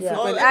shouldn't be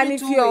frequent. Every And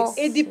 2 weeks.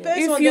 It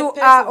depends on if you the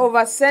person. are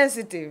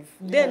oversensitive,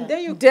 then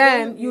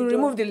you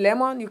remove the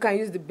lemon. You can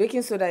use the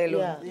baking soda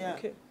alone. Yeah.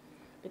 Okay.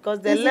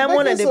 Because the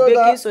lemon and the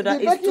baking soda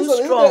is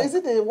too strong. Is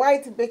it the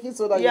white baking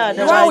soda? Yeah,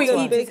 The one we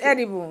eat is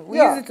edible. We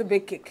use it to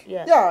bake cake.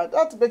 Yeah,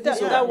 that's baking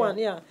soda. That one,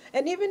 yeah.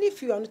 And even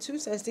if you are too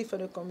sensitive for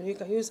the combination,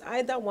 you can use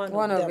either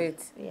one of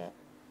it. Yeah.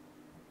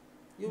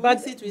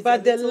 Mix it with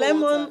but the little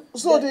lemon. water.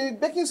 So the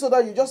baking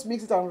soda, you just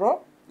mix it and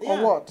rub, or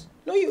what?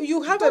 No,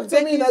 you have Tell a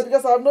baking. me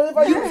because I've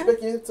never used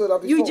baking soda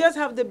before. You just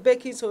have the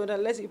baking soda.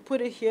 You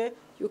put it here.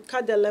 You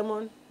cut the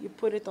lemon. You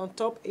put it on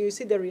top. And you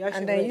see the reaction.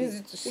 And then ready. use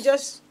it to You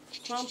just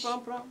Prom.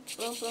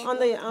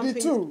 under your armpit.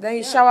 The two. Then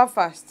you shower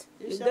first.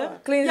 You shower.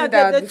 Cleanse Yeah, it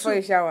out the before two.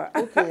 you shower.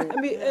 Okay.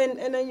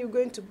 And then you go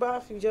into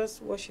bath. You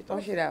just wash it off.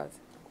 Wash it out.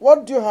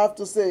 What do you have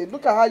to say?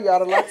 Look at how you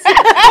are relaxing.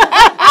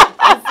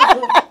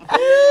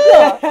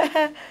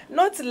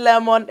 Not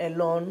lemon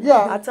alone.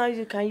 Yeah. At times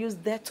you can use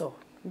Dettol.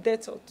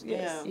 Dettol.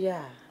 Yes.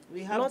 Yeah.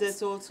 We have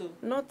Dettol too.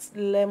 Not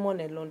lemon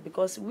alone,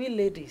 because we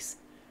ladies,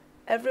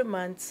 every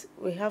month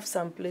we have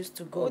some place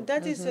to go. Oh,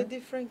 that is a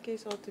different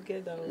case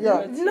altogether.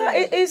 Yeah. No,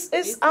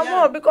 it's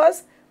more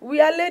because we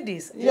are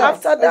ladies. Yeah,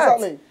 After that,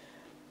 exactly.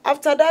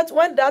 after that,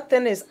 when that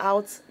thing is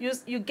out,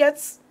 you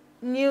get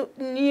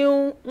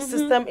new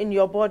system in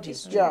your body.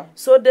 Yeah.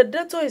 So the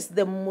Dettol is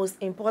the most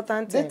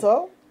important thing.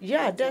 Dettol?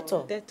 Yeah,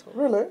 Dettol.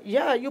 Really?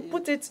 Yeah, you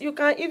put it, you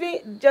can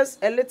even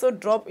just a little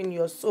drop in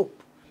your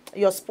soap,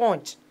 your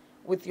sponge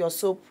with your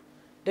soap.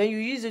 Then you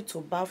use it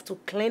to bath, to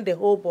clean the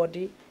whole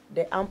body,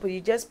 the ample.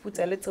 You just put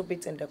a little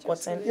bit in the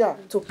cotton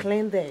to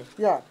clean there.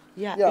 Yeah.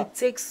 Yeah, it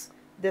takes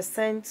the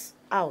scent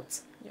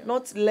out.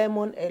 Not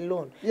lemon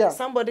alone. Yeah.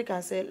 Somebody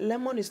can say,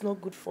 lemon is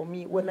not good for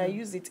me. When I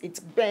use it, it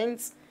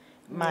bends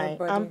my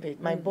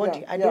armpit, my body.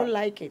 Yeah, I don't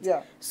like it.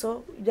 Yeah.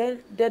 So then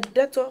the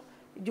Dettol,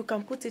 you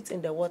can put it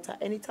in the water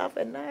and it have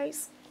a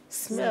nice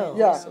smell.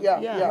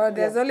 Yeah. But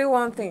there's only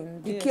one thing.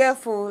 Be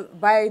careful,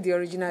 buy the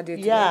original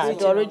Dettol. Yeah,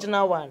 the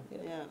original one.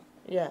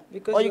 Yeah.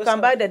 Because or you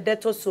can buy the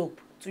Dettol soap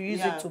to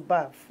use it to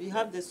bath. You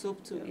have the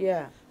soap too.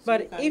 Yeah.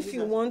 But if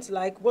you want,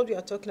 like what we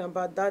are talking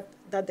about, that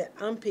the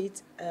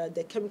armpit,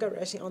 the chemical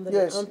reaction under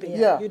the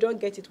armpit, you don't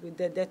get it with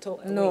the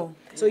Dettol. No.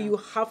 So you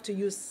have to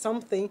use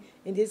something.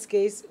 In this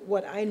case,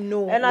 what I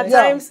know. And at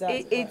times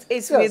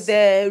it's with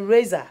the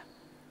razor.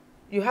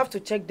 You have to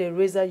check the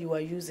razor you are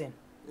using.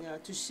 Yeah,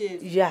 to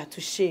shave. Yeah, to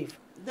shave.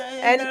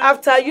 And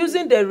after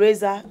using the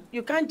razor,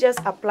 you can't just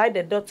apply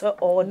the Dettol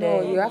or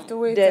you have to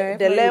wait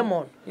the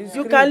lemon.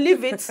 You can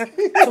leave it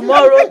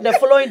tomorrow, the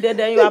following day,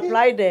 then you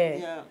apply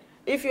the.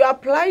 If you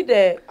apply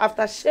the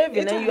after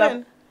shaving, and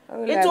you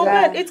it will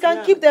burn. It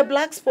can keep the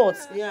black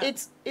spots.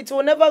 It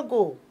will never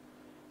go.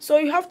 So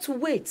you have to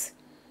wait.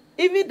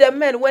 Even the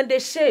men, when they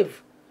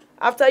shave,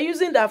 after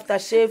using the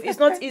aftershave, it's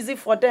not easy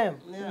for them.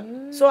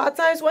 So at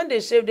times when they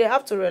shave, they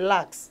have to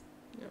relax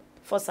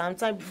for some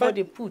time before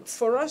they put.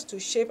 For us to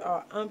shave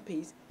our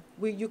armpits,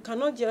 you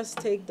cannot just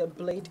take the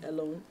blade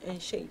alone and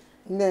shave.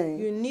 No.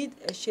 You need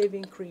a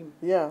shaving cream.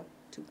 Yeah.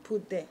 To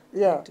put there.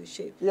 To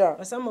shave. Yeah.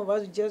 But some of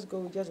us just go.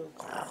 And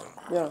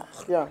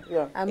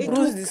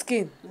bruise the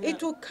skin.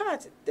 It will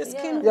cut the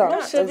skin.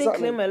 Not shaving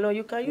cream alone.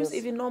 You can use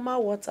even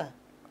normal water.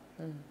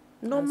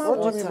 Normal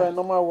water. What do you mean by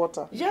normal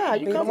water? Yeah,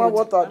 you can. Normal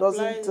water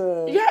doesn't.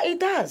 Yeah, it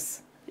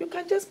does. You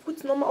can just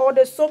put normal or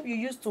the soap you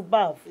use to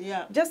bath.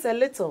 Yeah. Just a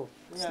little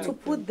to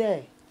put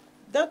there.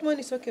 That one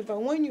is okay,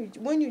 but when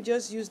you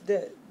just use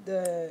the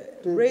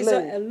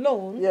razor blade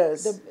alone,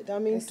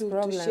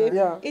 to shave,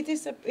 it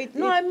is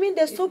I mean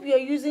the soap you're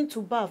using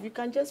to bath, you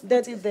can just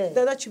put it there.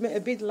 That you make a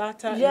bit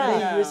later.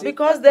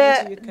 Because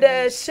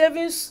the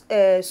shaving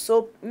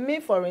soap,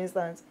 me for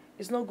instance,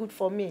 is not good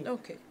for me.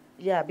 Okay.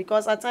 Yeah,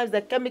 because at times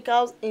the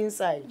chemicals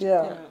inside.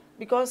 Yeah.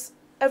 Because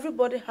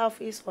everybody have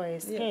his for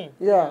his skin.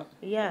 Yeah.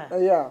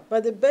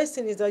 But the best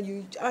thing is that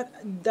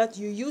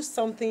you use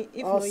something.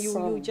 If not,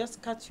 you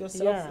just cut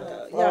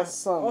yourself.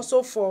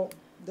 Also for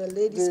the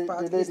ladies'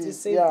 part, it's the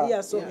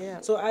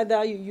same. So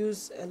either you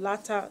use a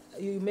latter,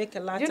 you make a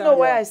latter. You know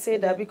why I say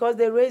that? Because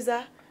the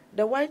razor,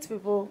 the white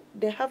people,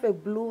 they have a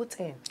blue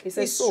thing.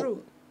 It's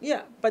true.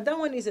 Yeah, but that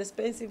one is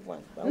expensive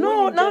one. But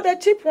no, now the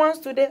cheap ones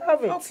too, they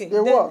have it. Okay,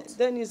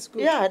 then it's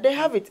good. Yeah, they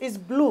have it. It's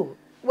blue.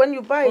 When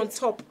you buy on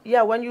top.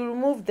 Yeah, when you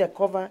remove the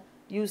cover,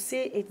 you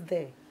see it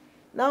there.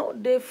 Now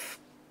they've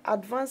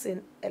advanced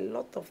in a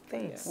lot of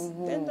things.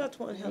 Then that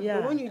one helps.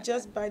 But when you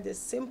just buy the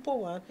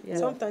simple one,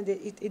 sometimes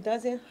it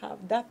doesn't have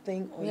that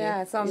thing on it.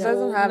 Yeah, some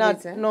doesn't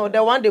have it. No,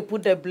 the one they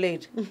put the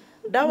blade.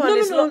 That one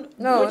is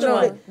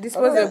no,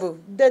 disposable.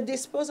 The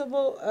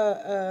disposable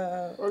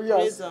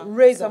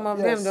razor. Some of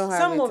them don't have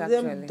Some it. of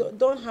them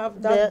don't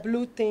have that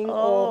blue thing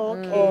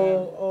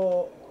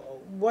or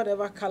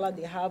whatever color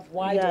they have,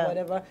 white or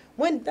whatever.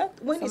 When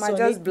it's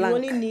on it, you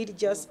only need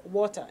just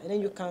water, and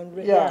then you can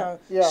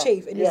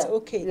shave, and it's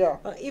okay.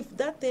 But if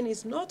that thing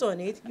is not on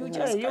it, you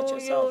just cut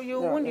yourself.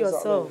 You wound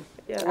yourself.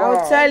 Yeah. I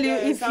will tell you,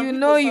 if you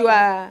know you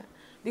are,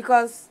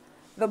 because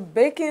the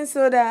baking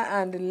soda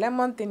and the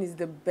lemon thing is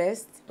the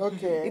best.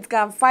 Okay. It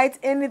can fight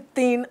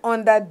anything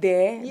under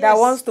there that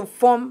wants to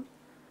form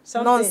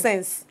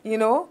nonsense, you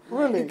know?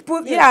 Really?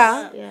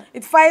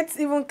 It fights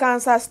even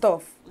cancer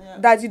stuff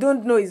that you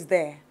don't know is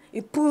there.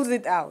 It pulls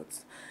it out.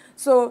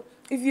 So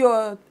if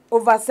you're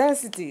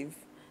oversensitive,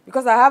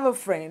 because I have a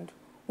friend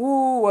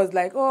who was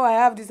like, oh, I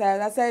have this,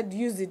 I said,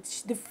 use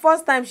it. The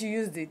first time she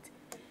used it,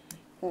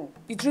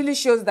 it really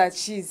shows that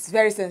she's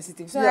very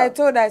sensitive. So I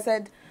told her, I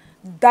said,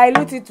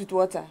 dilute it with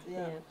water.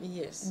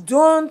 Yes.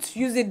 Don't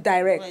use it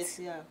direct.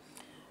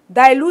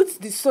 Dilute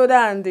the soda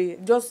and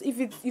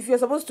if you're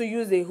supposed to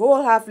use a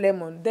whole half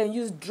lemon, then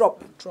use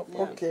drop.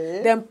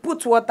 Okay. Then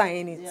put water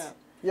in it.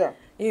 Yeah.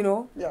 You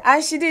know? Yeah.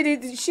 And she did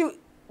it.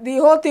 The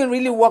whole thing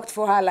really worked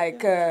for her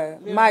like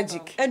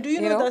magic. And do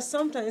you know that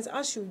sometimes,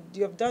 as you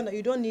have done that,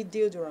 you don't need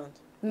deodorant.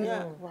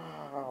 Yeah.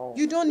 Wow.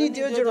 You don't need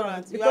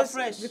deodorant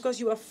because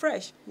you are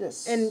fresh.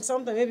 Yes. And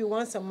sometimes maybe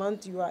once a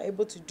month you are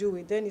able to do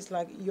it. Then it's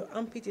like your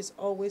armpit is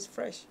always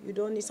fresh. You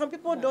don't need. Some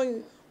people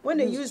don't. When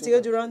they use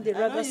deodorant, they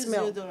rather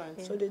smell.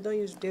 So they don't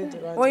use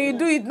deodorant. When you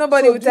do it,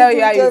 nobody will tell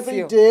you how you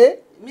feel. Every day,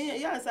 Me,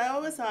 yes,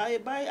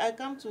 I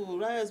come to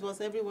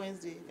Ryersburg every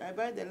Wednesday. I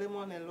buy the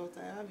lemon a lot.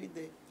 I have it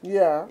there.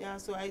 Yeah. Yeah,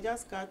 so I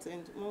just cut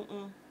and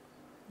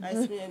I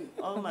smell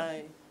all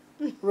my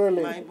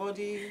really my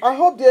body. I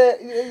hope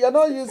you're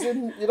not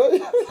using,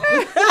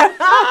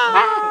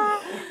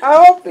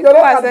 I hope you're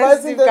not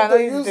advising them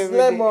to use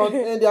lemon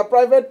in their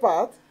private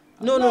part.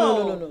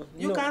 No.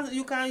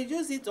 You can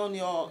use it on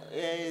your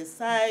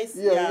size,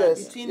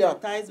 between your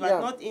thighs, but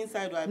not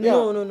inside your belly.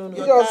 No.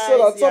 Just so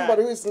that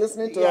somebody who is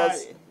listening to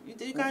us.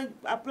 You can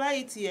apply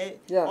it here,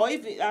 or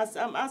if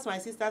as my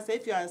sister said,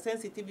 if you are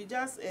sensitive, you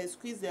just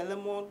squeeze the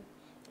lemon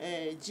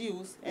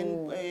juice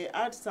and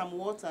add some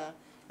water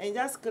and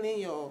just clean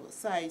your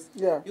sides.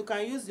 You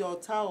can use your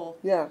towel.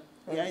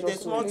 The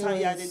small towel,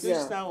 the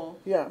dish towel.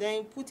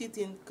 Then put it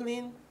in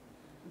clean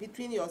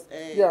between your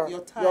thighs.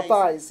 Your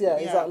thighs,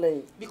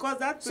 exactly. Because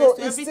that place,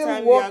 every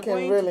time you are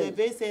going to the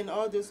basin and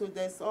all this, so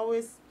there's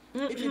always,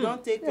 if you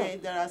don't take care,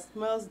 there are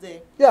smells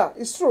there. Yeah,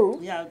 it's true.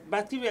 Yeah,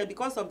 bacteria,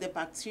 because of the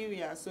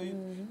bacteria, so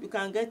you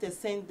can get a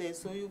scent there.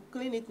 So you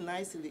clean it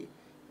nicely,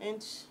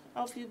 and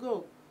off you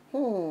go.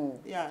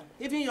 Yeah,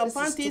 even your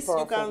panties,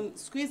 you can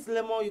squeeze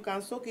lemon, you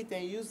can soak it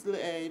and use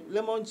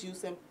lemon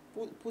juice and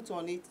put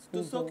on it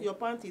to soak your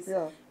panties.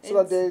 Yeah,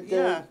 so that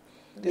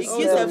it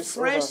gives a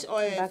fresh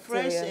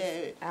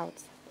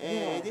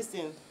this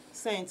thing,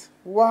 scent.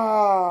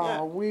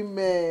 Wow,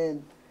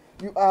 women,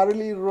 you are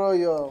really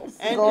royal.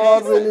 And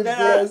God really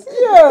bless.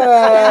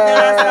 Yes.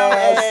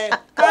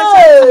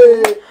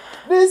 Hey,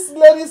 these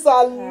ladies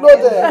are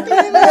loaded.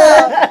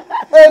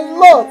 A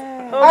lot.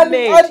 And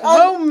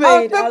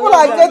people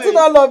are getting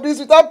all of this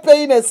without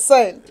paying a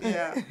cent.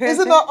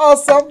 Isn't that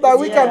awesome that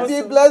we can be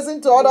a blessing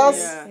to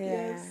others?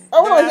 I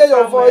want to hear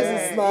your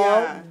voices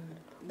now.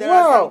 There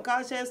are some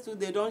cultures too,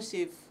 they don't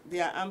shave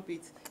their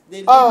armpits. They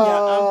leave their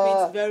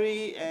armpits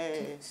very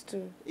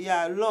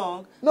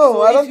long. No,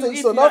 so I don't think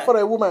so. Not for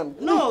a woman.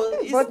 No,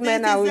 it's both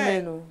men and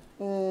women.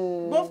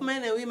 Both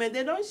men and women,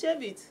 they don't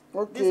shave it.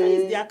 They say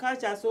it's their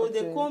culture, so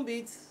they comb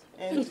it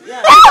and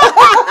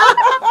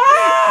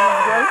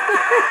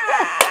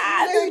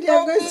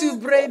They're going to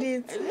braid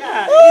it. So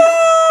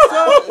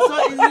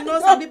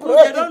some people,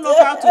 they don't know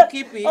how to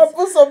keep it.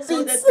 So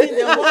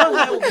the whole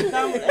hair will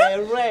become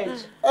red.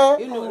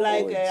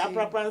 Like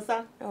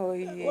aprapransa. Oh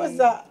yeah. What's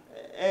that?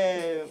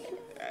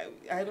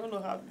 I don't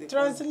know how they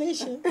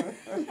translation.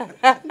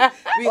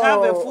 We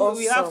have a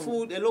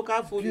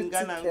local food in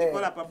Ghana. We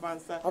call it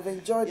papansa. I've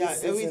enjoyed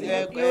this.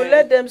 You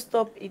let them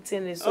stop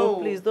eating it, so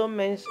please don't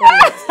mention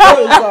it.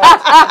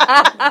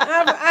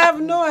 I have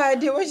no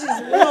idea what she's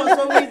doing.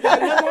 So with the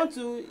lemon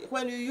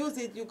when you use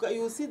it,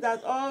 you see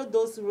that all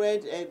those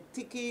red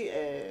sticky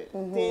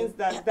things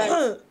that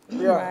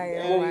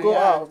will go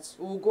out.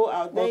 Will go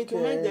out. Then it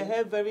will make the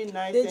hair very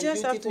nice. They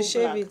just have to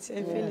shave it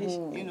and finish.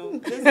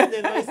 This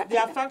is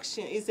their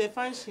function. It's a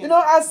function.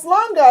 As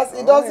long as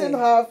it doesn't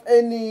have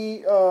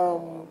any,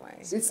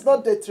 it's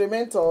not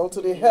detrimental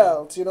to the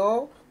health,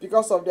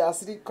 because of the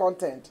acidic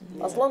content.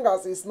 As long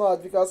as it's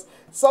not, because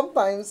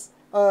sometimes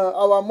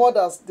our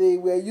mothers, they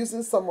were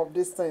using some of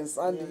these things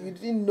and you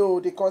didn't know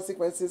the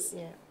consequences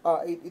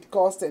it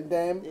caused in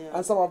them,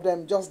 and some of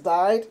them just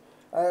died.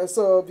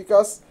 So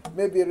because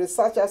maybe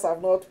researchers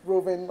have not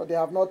proven, or they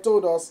have not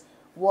told us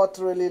what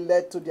really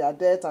led to their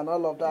death and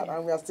all of that,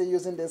 and we are still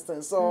using these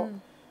things. So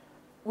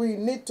we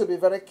need to be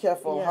very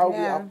careful how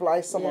we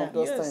apply some of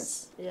those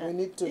things. We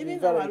need to even be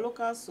very... our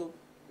local soap,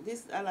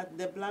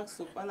 the black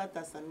soap,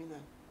 alatasamina,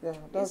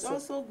 it's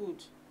also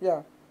good.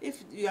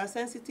 If you are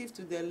sensitive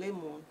to the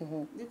lemon,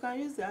 you can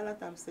use the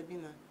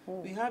alatamsabina.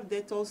 We have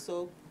Dettol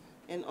soap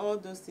and all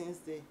those things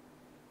there.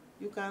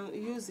 You can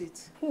use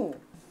it to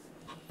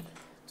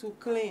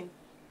clean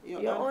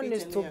your own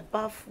is to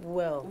bath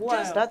well.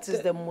 That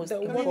is the most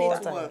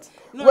important.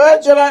 You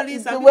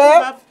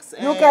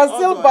can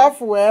still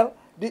bath well.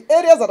 The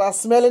areas that are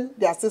smelling,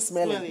 they are still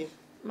smelling.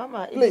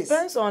 Mama, it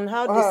depends on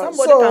how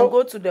somebody can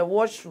go to the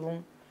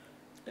washroom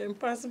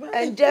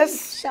and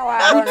just shower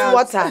with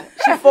water.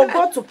 She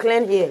forgot to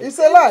clean here. It's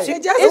a lie.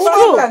 It's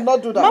true.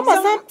 Cannot do that.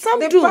 Mama, some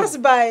do. Pass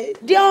by.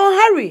 They are in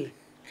a hurry.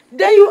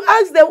 Then you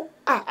ask them,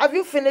 have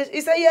you finished?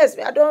 He said, yes.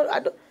 I don't.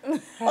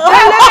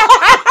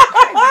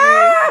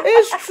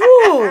 It's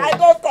true. I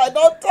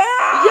don't.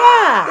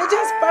 Yeah. They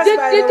just pass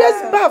by. They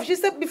just bath. She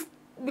said,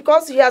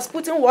 because he has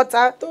put in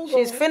water,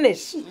 she's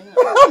finished.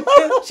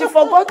 She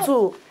forgot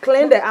to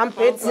clean the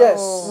armpits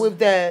with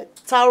the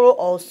towel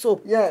or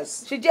soap.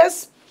 Yes. She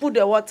just put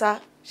the water,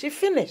 she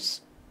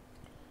finished.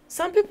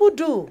 Some people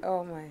do.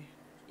 Oh my.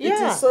 It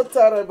is so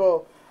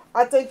terrible.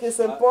 I think it's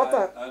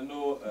important. I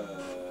know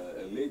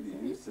a lady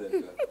who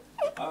said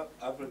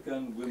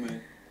African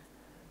women,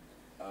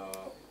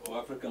 or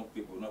African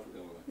people, not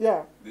African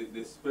women,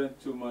 they spend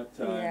too much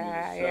time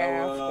in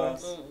the shower.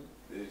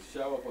 They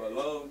shower for a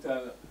long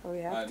time,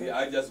 and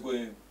I just go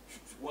in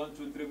 1,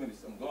 2, 3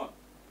 minutes, I'm gone.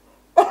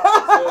 So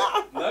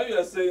now you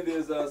are saying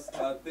this, I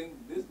think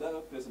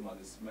that person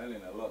is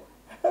smelling a lot.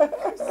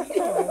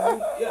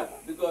 Yeah,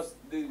 because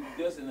they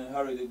just in a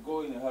hurry, they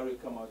go in a hurry,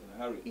 come out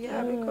in a hurry.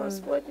 Yeah,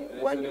 because when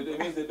So it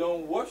means they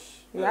don't wash.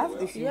 You have,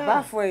 well. if you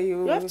bath well,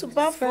 you have to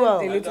bath spend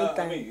well. a little I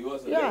time. mean, he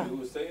was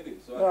saying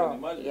it, so I can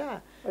imagine. Yeah.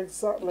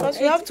 Exactly.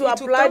 Because you have to It will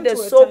apply come the to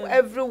a soap time.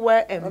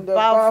 everywhere and And the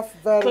bath,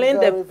 very, clean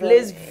very, the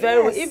place very-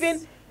 very well. Yes.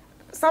 Even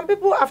some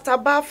people after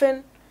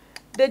bathing,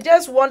 they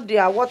just want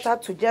their water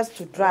to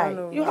dry.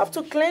 Run You over. have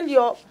to clean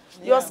your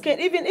skin.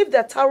 Even if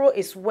the towel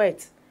is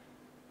wet,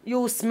 you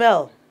will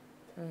smell.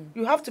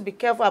 You have to be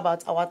careful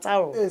about our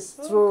towel. It's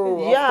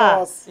true. Yeah. Of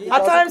course. You At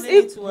have to times,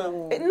 clean if it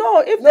well.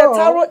 if the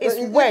towel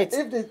is wet,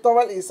 if the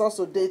towel is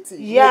also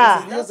dirty,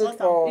 Yeah. maybe use That's it what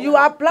for. I'm- you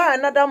apply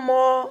another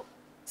more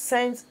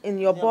scent in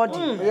your body.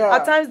 Yeah.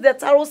 At times, the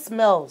towel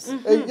smells.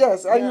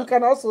 Yes, and you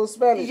can also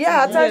smell it.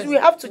 Yeah, at times Yes. we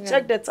have to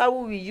check the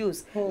towel we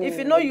use. If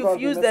you know God you've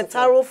be used the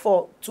merciful. towel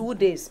for 2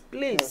 days,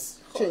 please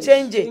Yes.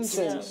 change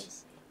it.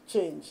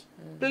 Change.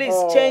 Please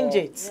Oh. change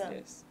it. Yeah.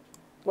 Yes.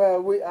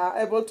 Well, we are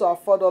able to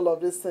afford all of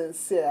these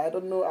things here. I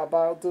don't know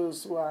about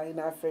those who are in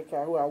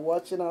Africa who are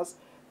watching us,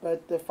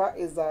 but the fact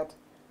is that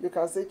you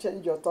can still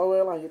change your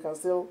towel and you can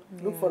still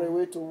look for a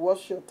way to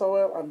wash your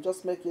towel and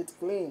just make it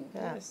clean.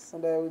 Yes.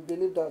 And we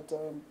believe that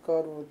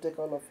God will take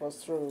all of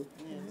us through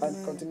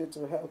and continue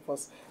to help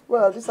us.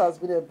 Well, this has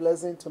been a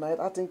blessing tonight.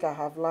 I think I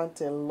have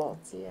learned a lot.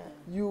 Yeah.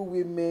 You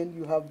women,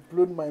 you have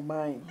blown my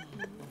mind.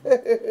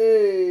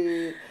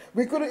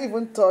 We couldn't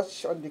even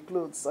touch on the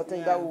clothes. I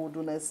think that we will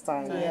do next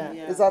time. Yeah.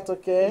 Is that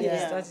okay?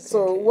 Yeah. That is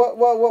So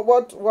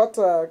okay. what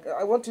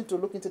I want you to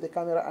look into the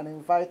camera and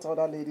invite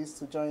other ladies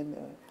to join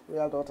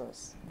Real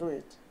Daughters. Do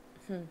it.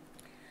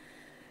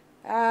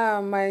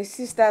 My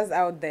sisters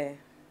out there,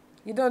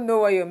 you don't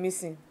know what you're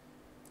missing.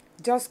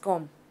 Just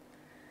come.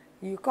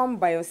 You come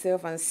by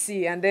yourself and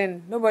see, and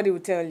then nobody will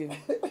tell you.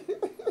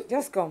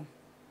 Just come.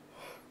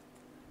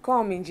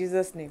 Come in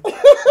Jesus' name.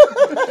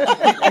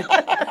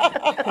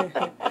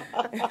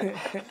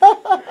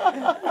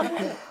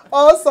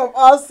 Awesome.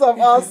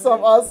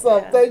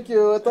 Thank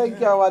you,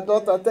 our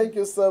daughter. Thank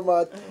you so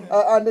much.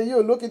 And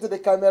you look into the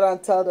camera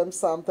and tell them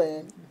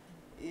something.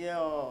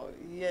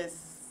 Yes.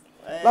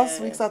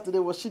 Last week Saturday,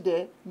 was she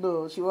there?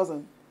 No, she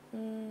wasn't.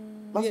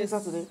 Last week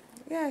Saturday.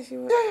 Yeah, she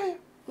was. Yeah.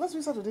 Last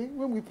week Saturday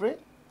when we prayed.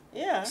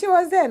 Yeah. She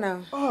was there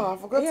now. Oh, I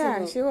forgot. Yeah,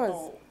 to. she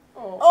was.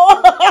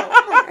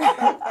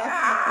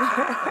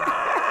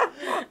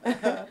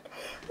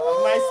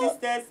 My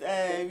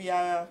sisters, we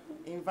are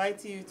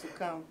inviting you to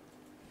come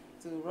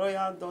to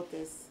Royal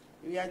Daughters.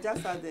 We are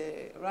just at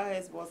the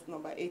Rahes bus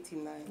number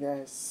 89.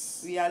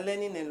 Yes. We are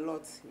learning a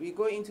lot. We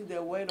go into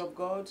the Word of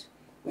God.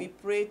 We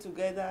pray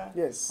together.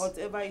 Yes.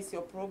 Whatever is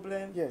your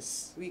problem,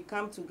 Yes. we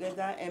come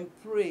together and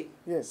pray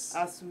Yes.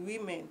 as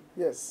women,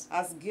 Yes.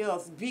 as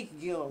girls, big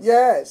girls.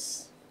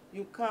 Yes.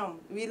 You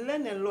come. We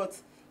learn a lot.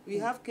 We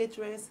have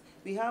caterers,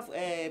 we have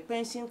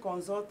pension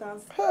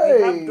consultants, Hey.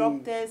 we have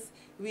doctors,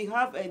 we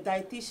have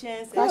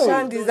dietitians,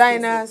 Fashion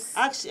designers.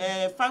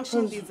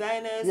 function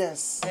designers,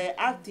 Yes.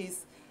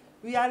 artists.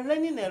 We are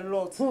learning a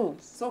lot. Hmm.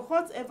 So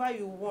whatever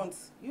you want,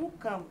 you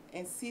come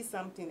and see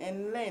something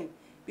and learn.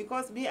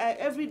 Because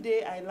every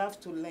day I love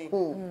to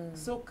learn.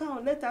 So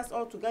come, let us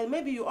all together.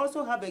 Maybe you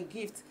also have a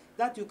gift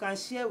that you can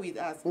share with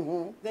us.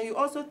 Then you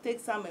also take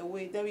some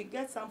away. Then we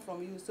get some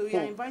from you. So we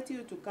are inviting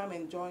you to come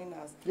and join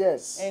us.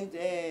 Yes. And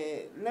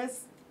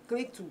let's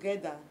click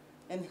together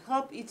and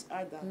help each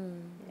other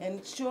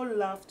and show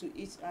love to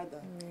each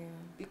other.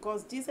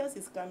 Because Jesus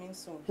is coming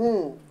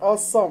soon.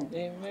 Awesome.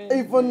 Amen.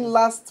 Even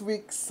last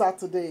week,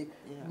 Saturday,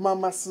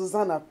 Mama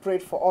Susanna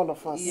prayed for all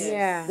of us. Yes.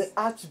 Yeah. The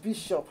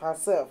Archbishop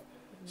herself,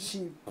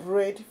 she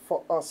prayed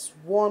for us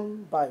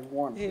one by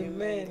one.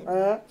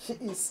 Amen. She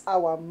is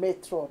our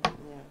matron.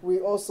 We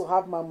also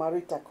have Mama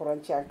Rita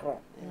Koranchakra.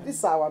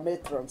 These are our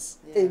matrons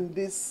in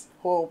this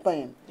whole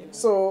thing.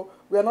 So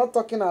we are not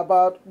talking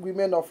about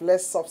women of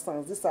less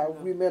substance. These are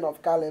women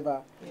of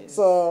caliber.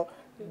 So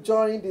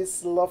join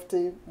this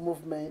lofty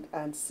movement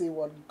and see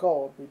what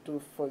God will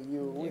do for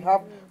you. We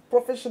have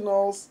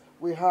professionals.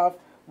 We have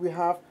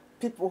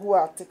people who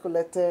are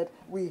articulated.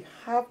 We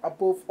have,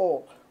 above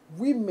all,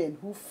 women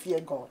who fear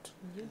God.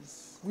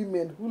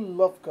 Women who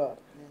love God.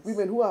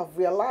 Women who have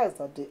realized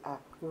that they are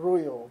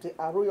royal. They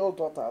are royal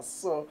daughters.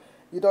 So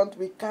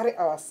we carry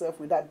ourselves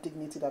with that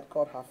dignity that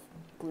God has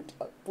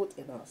put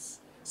in us.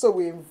 So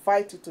we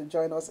invite you to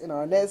join us in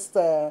our next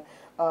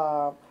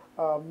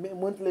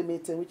monthly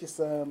meeting, which is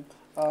on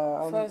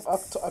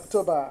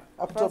October.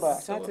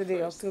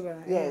 Saturday,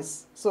 October.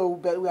 Yes. So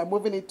we are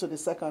moving it to the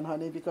second,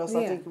 honey, because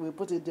I think we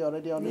put it there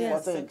already on the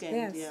 14th.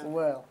 Yes.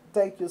 Well,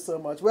 thank you so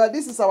much. Well,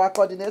 this is our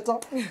coordinator,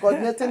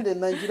 coordinating the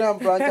Nigerian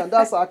branch, and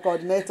that's our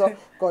coordinator,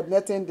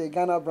 coordinating the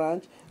Ghana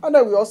branch. And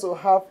then we also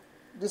have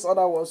these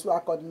other ones who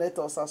are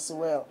coordinators as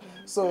well.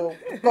 So,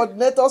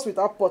 coordinators with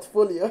our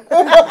portfolio.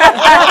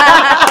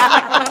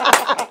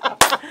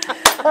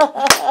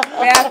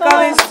 We are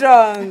coming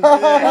strong.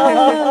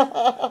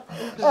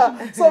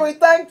 So we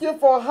thank you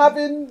for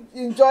having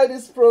enjoyed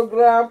this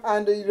program,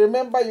 and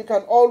remember you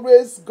can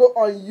always go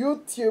on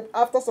YouTube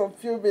after some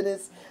few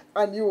minutes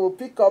and you will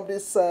pick up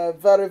these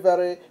very,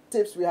 very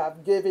tips we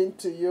have given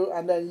to you,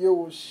 and then you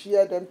will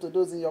share them to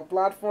those in your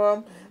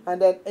platform,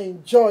 and then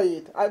enjoy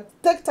it. And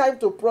take time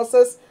to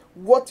process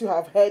what you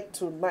have heard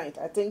tonight.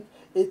 I think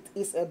it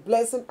is a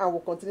blessing and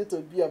will continue to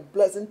be a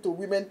blessing to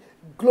women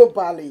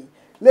globally.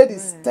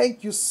 Ladies,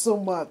 thank you so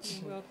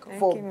much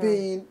for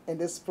being in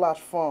this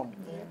platform.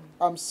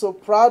 I'm so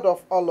proud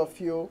of all of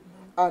you,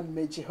 and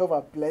may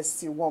Jehovah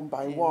bless you one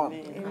by one.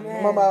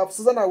 Amen. Mama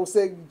Susanna will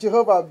say,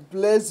 Jehovah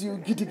bless you.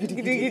 Giddy, giddy,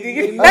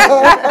 giddy. I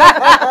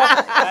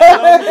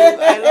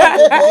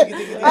love you.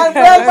 And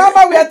well,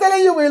 Mama, we are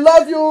telling you we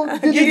love you.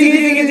 Giddy,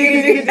 giddy, giddy,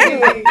 giddy,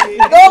 giddy.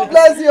 God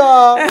bless you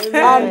all,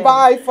 and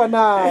bye for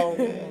now.